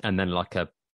 and then like a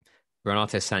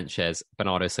Renato Sanchez,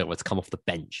 Bernardo Silva to come off the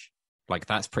bench. Like,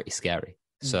 that's pretty scary.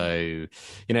 So,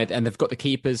 and they've got the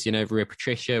keepers. Rui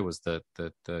Patricia was the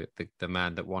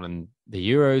man that won in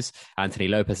the Euros. Anthony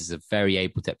Lopez is a very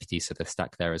able deputy, so they're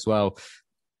stacked there as well.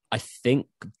 I think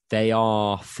they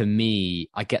are, for me,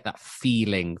 I get that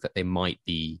feeling that they might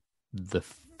be the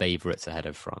favourites ahead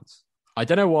of France. I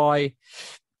don't know why.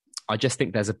 I just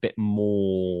think there's a bit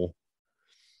more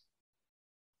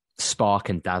spark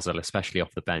and dazzle, especially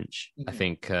off the bench. I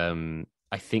think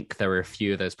there are a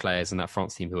few of those players in that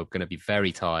France team who are going to be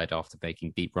very tired after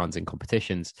making deep runs in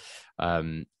competitions.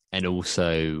 And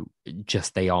also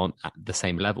just they aren't at the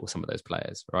same level, some of those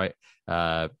players, right?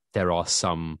 There are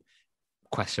some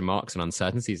question marks and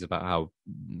uncertainties about how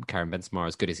Karim Benzema,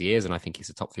 as good as he is, and I think he's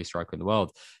a top 3 striker in the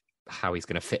world, how he's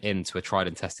going to fit into a tried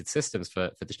and tested systems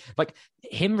for this. Like,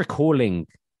 him recalling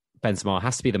Benzema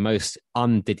has to be the most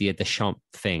un-Didier Deschamps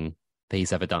thing that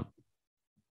he's ever done.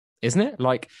 Isn't it?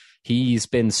 Like, he's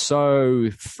been so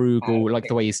frugal, like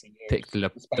the way he's picked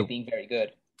being very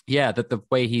good. Yeah, the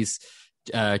way he's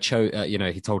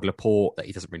he told Laporte that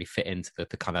he doesn't really fit into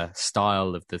the kind of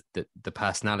style of the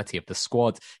personality of the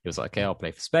squad. He was like, okay, I'll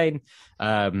play for Spain.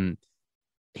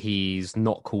 He's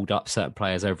not called up certain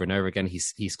players over and over again.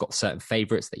 He's got certain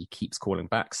favourites that he keeps calling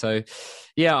back. So,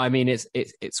 yeah, I mean,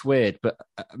 it's weird. But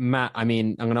Matt, I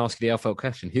mean, I'm going to ask you the LFL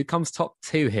question: who comes top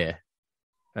 2 here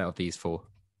out of these 4?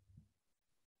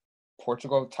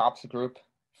 Portugal tops the group.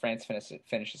 France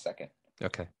finishes second.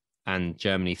 Okay. And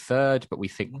Germany third, but we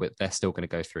think they're still going to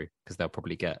go through because they'll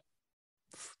probably get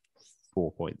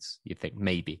 4 points, you'd think,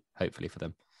 maybe, hopefully for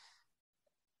them.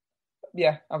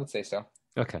 Yeah, I would say so.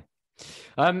 Okay.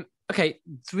 Okay,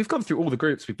 so we've gone through all the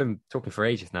groups. We've been talking for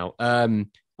ages now. I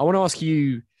want to ask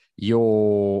you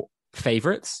your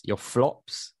favourites, your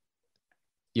flops,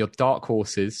 your dark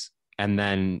horses, and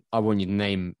then I want you to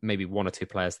name maybe 1 or 2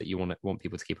 players that you want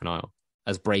people to keep an eye on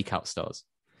as breakout stars.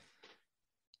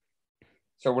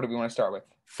 So what do we want to start with?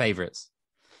 Favorites.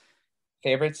 Do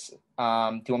you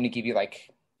want me to give you like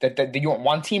do you want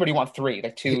 1 team or do you want 3?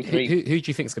 Like 2, 3? Who do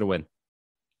you think is going to win?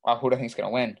 Who do I think is going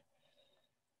to win?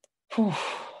 Whew.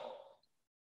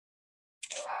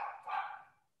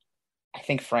 I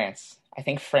think France. I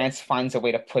think France finds a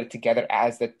way to put it together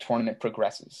as the tournament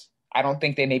progresses. I don't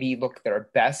think they maybe look their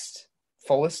best,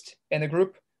 fullest in the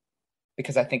group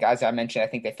because I think, as I mentioned, I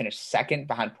think they finished second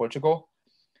behind Portugal.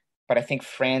 But I think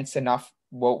France enough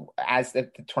will, as the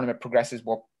tournament progresses,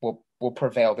 will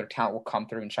prevail. Their talent will come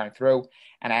through and shine through.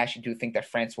 And I actually do think that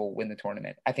France will win the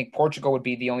tournament. I think Portugal would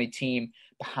be the only team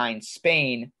behind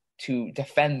Spain to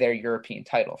defend their European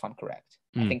title, if I'm correct.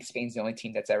 I think Spain's the only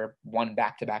team that's ever won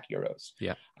back-to-back Euros.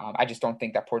 Yeah. I just don't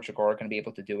think that Portugal are going to be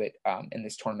able to do it in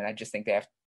this tournament. I just think they have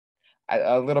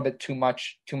a little bit too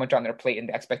much on their plate, and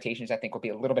the expectations, I think, will be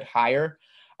a little bit higher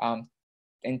and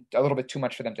a little bit too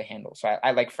much for them to handle. So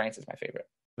I like France as my favorite.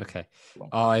 Okay.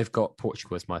 I've got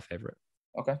Portugal as my favorite.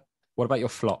 Okay. What about your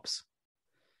flops?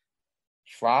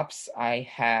 Flops,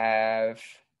 I've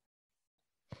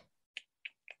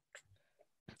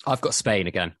got Spain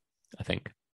again, I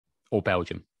think, or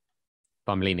Belgium,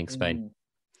 but I'm leaning Spain.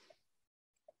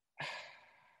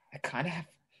 I kind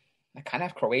of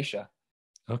have Croatia.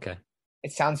 Okay.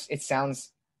 It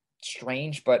sounds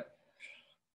strange, but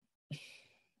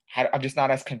I'm just not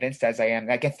as convinced as I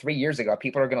am. I guess 3 years ago,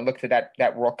 people are going to look to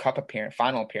that World Cup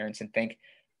final appearance and think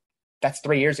that's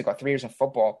 3 years ago. 3 years of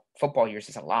football years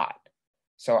is a lot.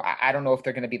 So I don't know if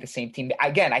they're going to be the same team.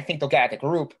 Again, I think they'll get out of the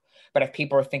group, but if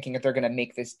people are thinking that they're going to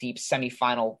make this deep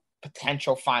semifinal,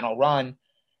 potential final run,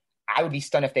 I would be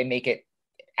stunned if they make it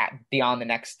beyond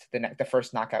the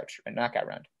first knockout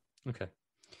round. Okay.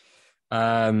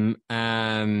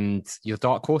 And your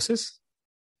dark horses?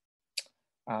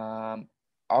 I'll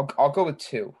go with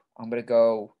two. I'm going to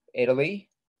go Italy.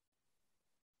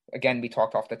 Again, we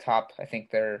talked off the top. I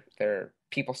think they're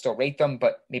people still rate them,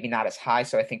 but maybe not as high.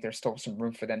 So I think there's still some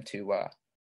room for them to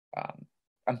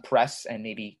impress and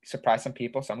maybe surprise some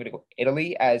people. So I'm going to go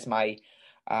Italy as my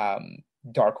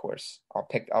dark horse.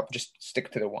 I'll just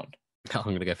stick to the one. I'm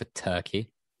going to go for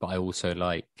Turkey, but I also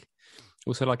like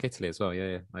Italy as well.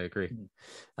 Yeah, I agree.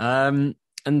 Mm-hmm.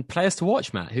 And players to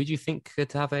watch, Matt. Who do you think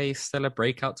could have a stellar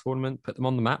breakout tournament, put them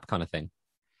on the map, kind of thing?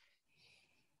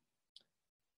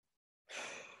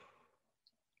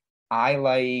 I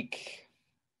like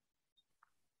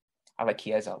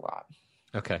Chiesa a lot.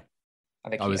 Okay.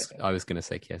 I was going to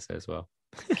say Chiesa as well.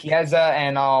 Chiesa,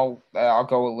 and I'll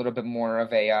go a little bit more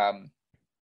of a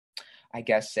I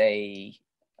guess a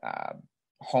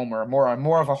homer,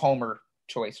 more of a homer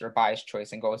choice or a biased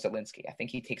choice, and go with Zielinski. I think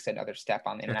he takes another step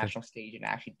on the international stage, and I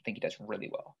actually think he does really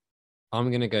well. I'm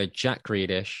going to go Jack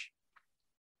Grealish,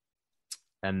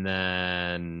 and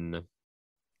then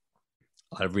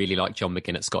I really like John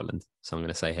McGinn at Scotland, so I'm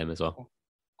going to say him as well.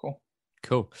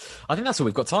 Cool. I think that's all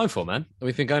we've got time for, man.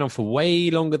 We've been going on for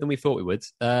way longer than we thought we would.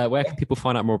 Where can people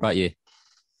find out more about you?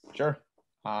 Sure.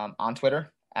 On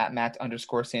Twitter, at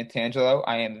Matt_Santangelo.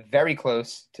 I am very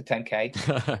close to 10K.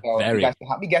 So if you guys can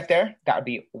help me get there, that would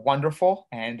be wonderful.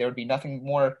 And there would be nothing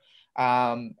more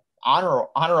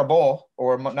honorable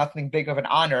or nothing big of an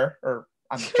honor, or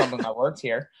I'm jumbling my words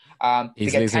here.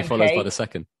 He's losing followers by the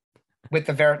second. With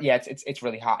the it's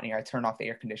really hot in here. I turned off the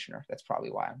air conditioner. That's probably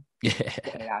why I'm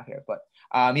getting it out here. But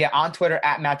on Twitter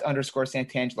at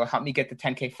Matt_Santangelo. Help me get to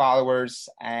 10K followers,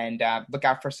 and look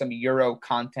out for some Euro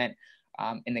content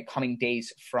in the coming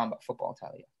days from Football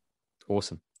Italia.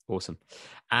 Awesome.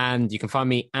 And you can find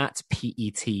me at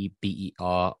PETBERISHA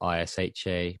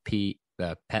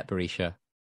Pet Berisha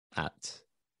at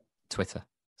Twitter.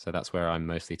 So that's where I'm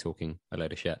mostly talking a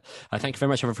load of shit. Thank you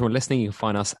very much, everyone, for listening. You can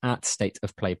find us at State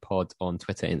of Play Pod on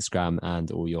Twitter, Instagram,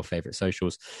 and all your favorite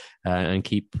socials. And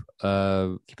keep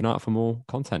an eye out for more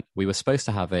content. We were supposed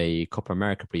to have a Copa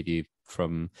America preview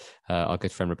from our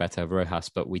good friend Roberto Rojas,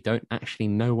 but we don't actually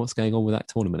know what's going on with that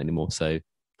tournament anymore. So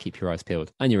keep your eyes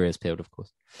peeled, and your ears peeled, of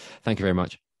course. Thank you very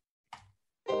much.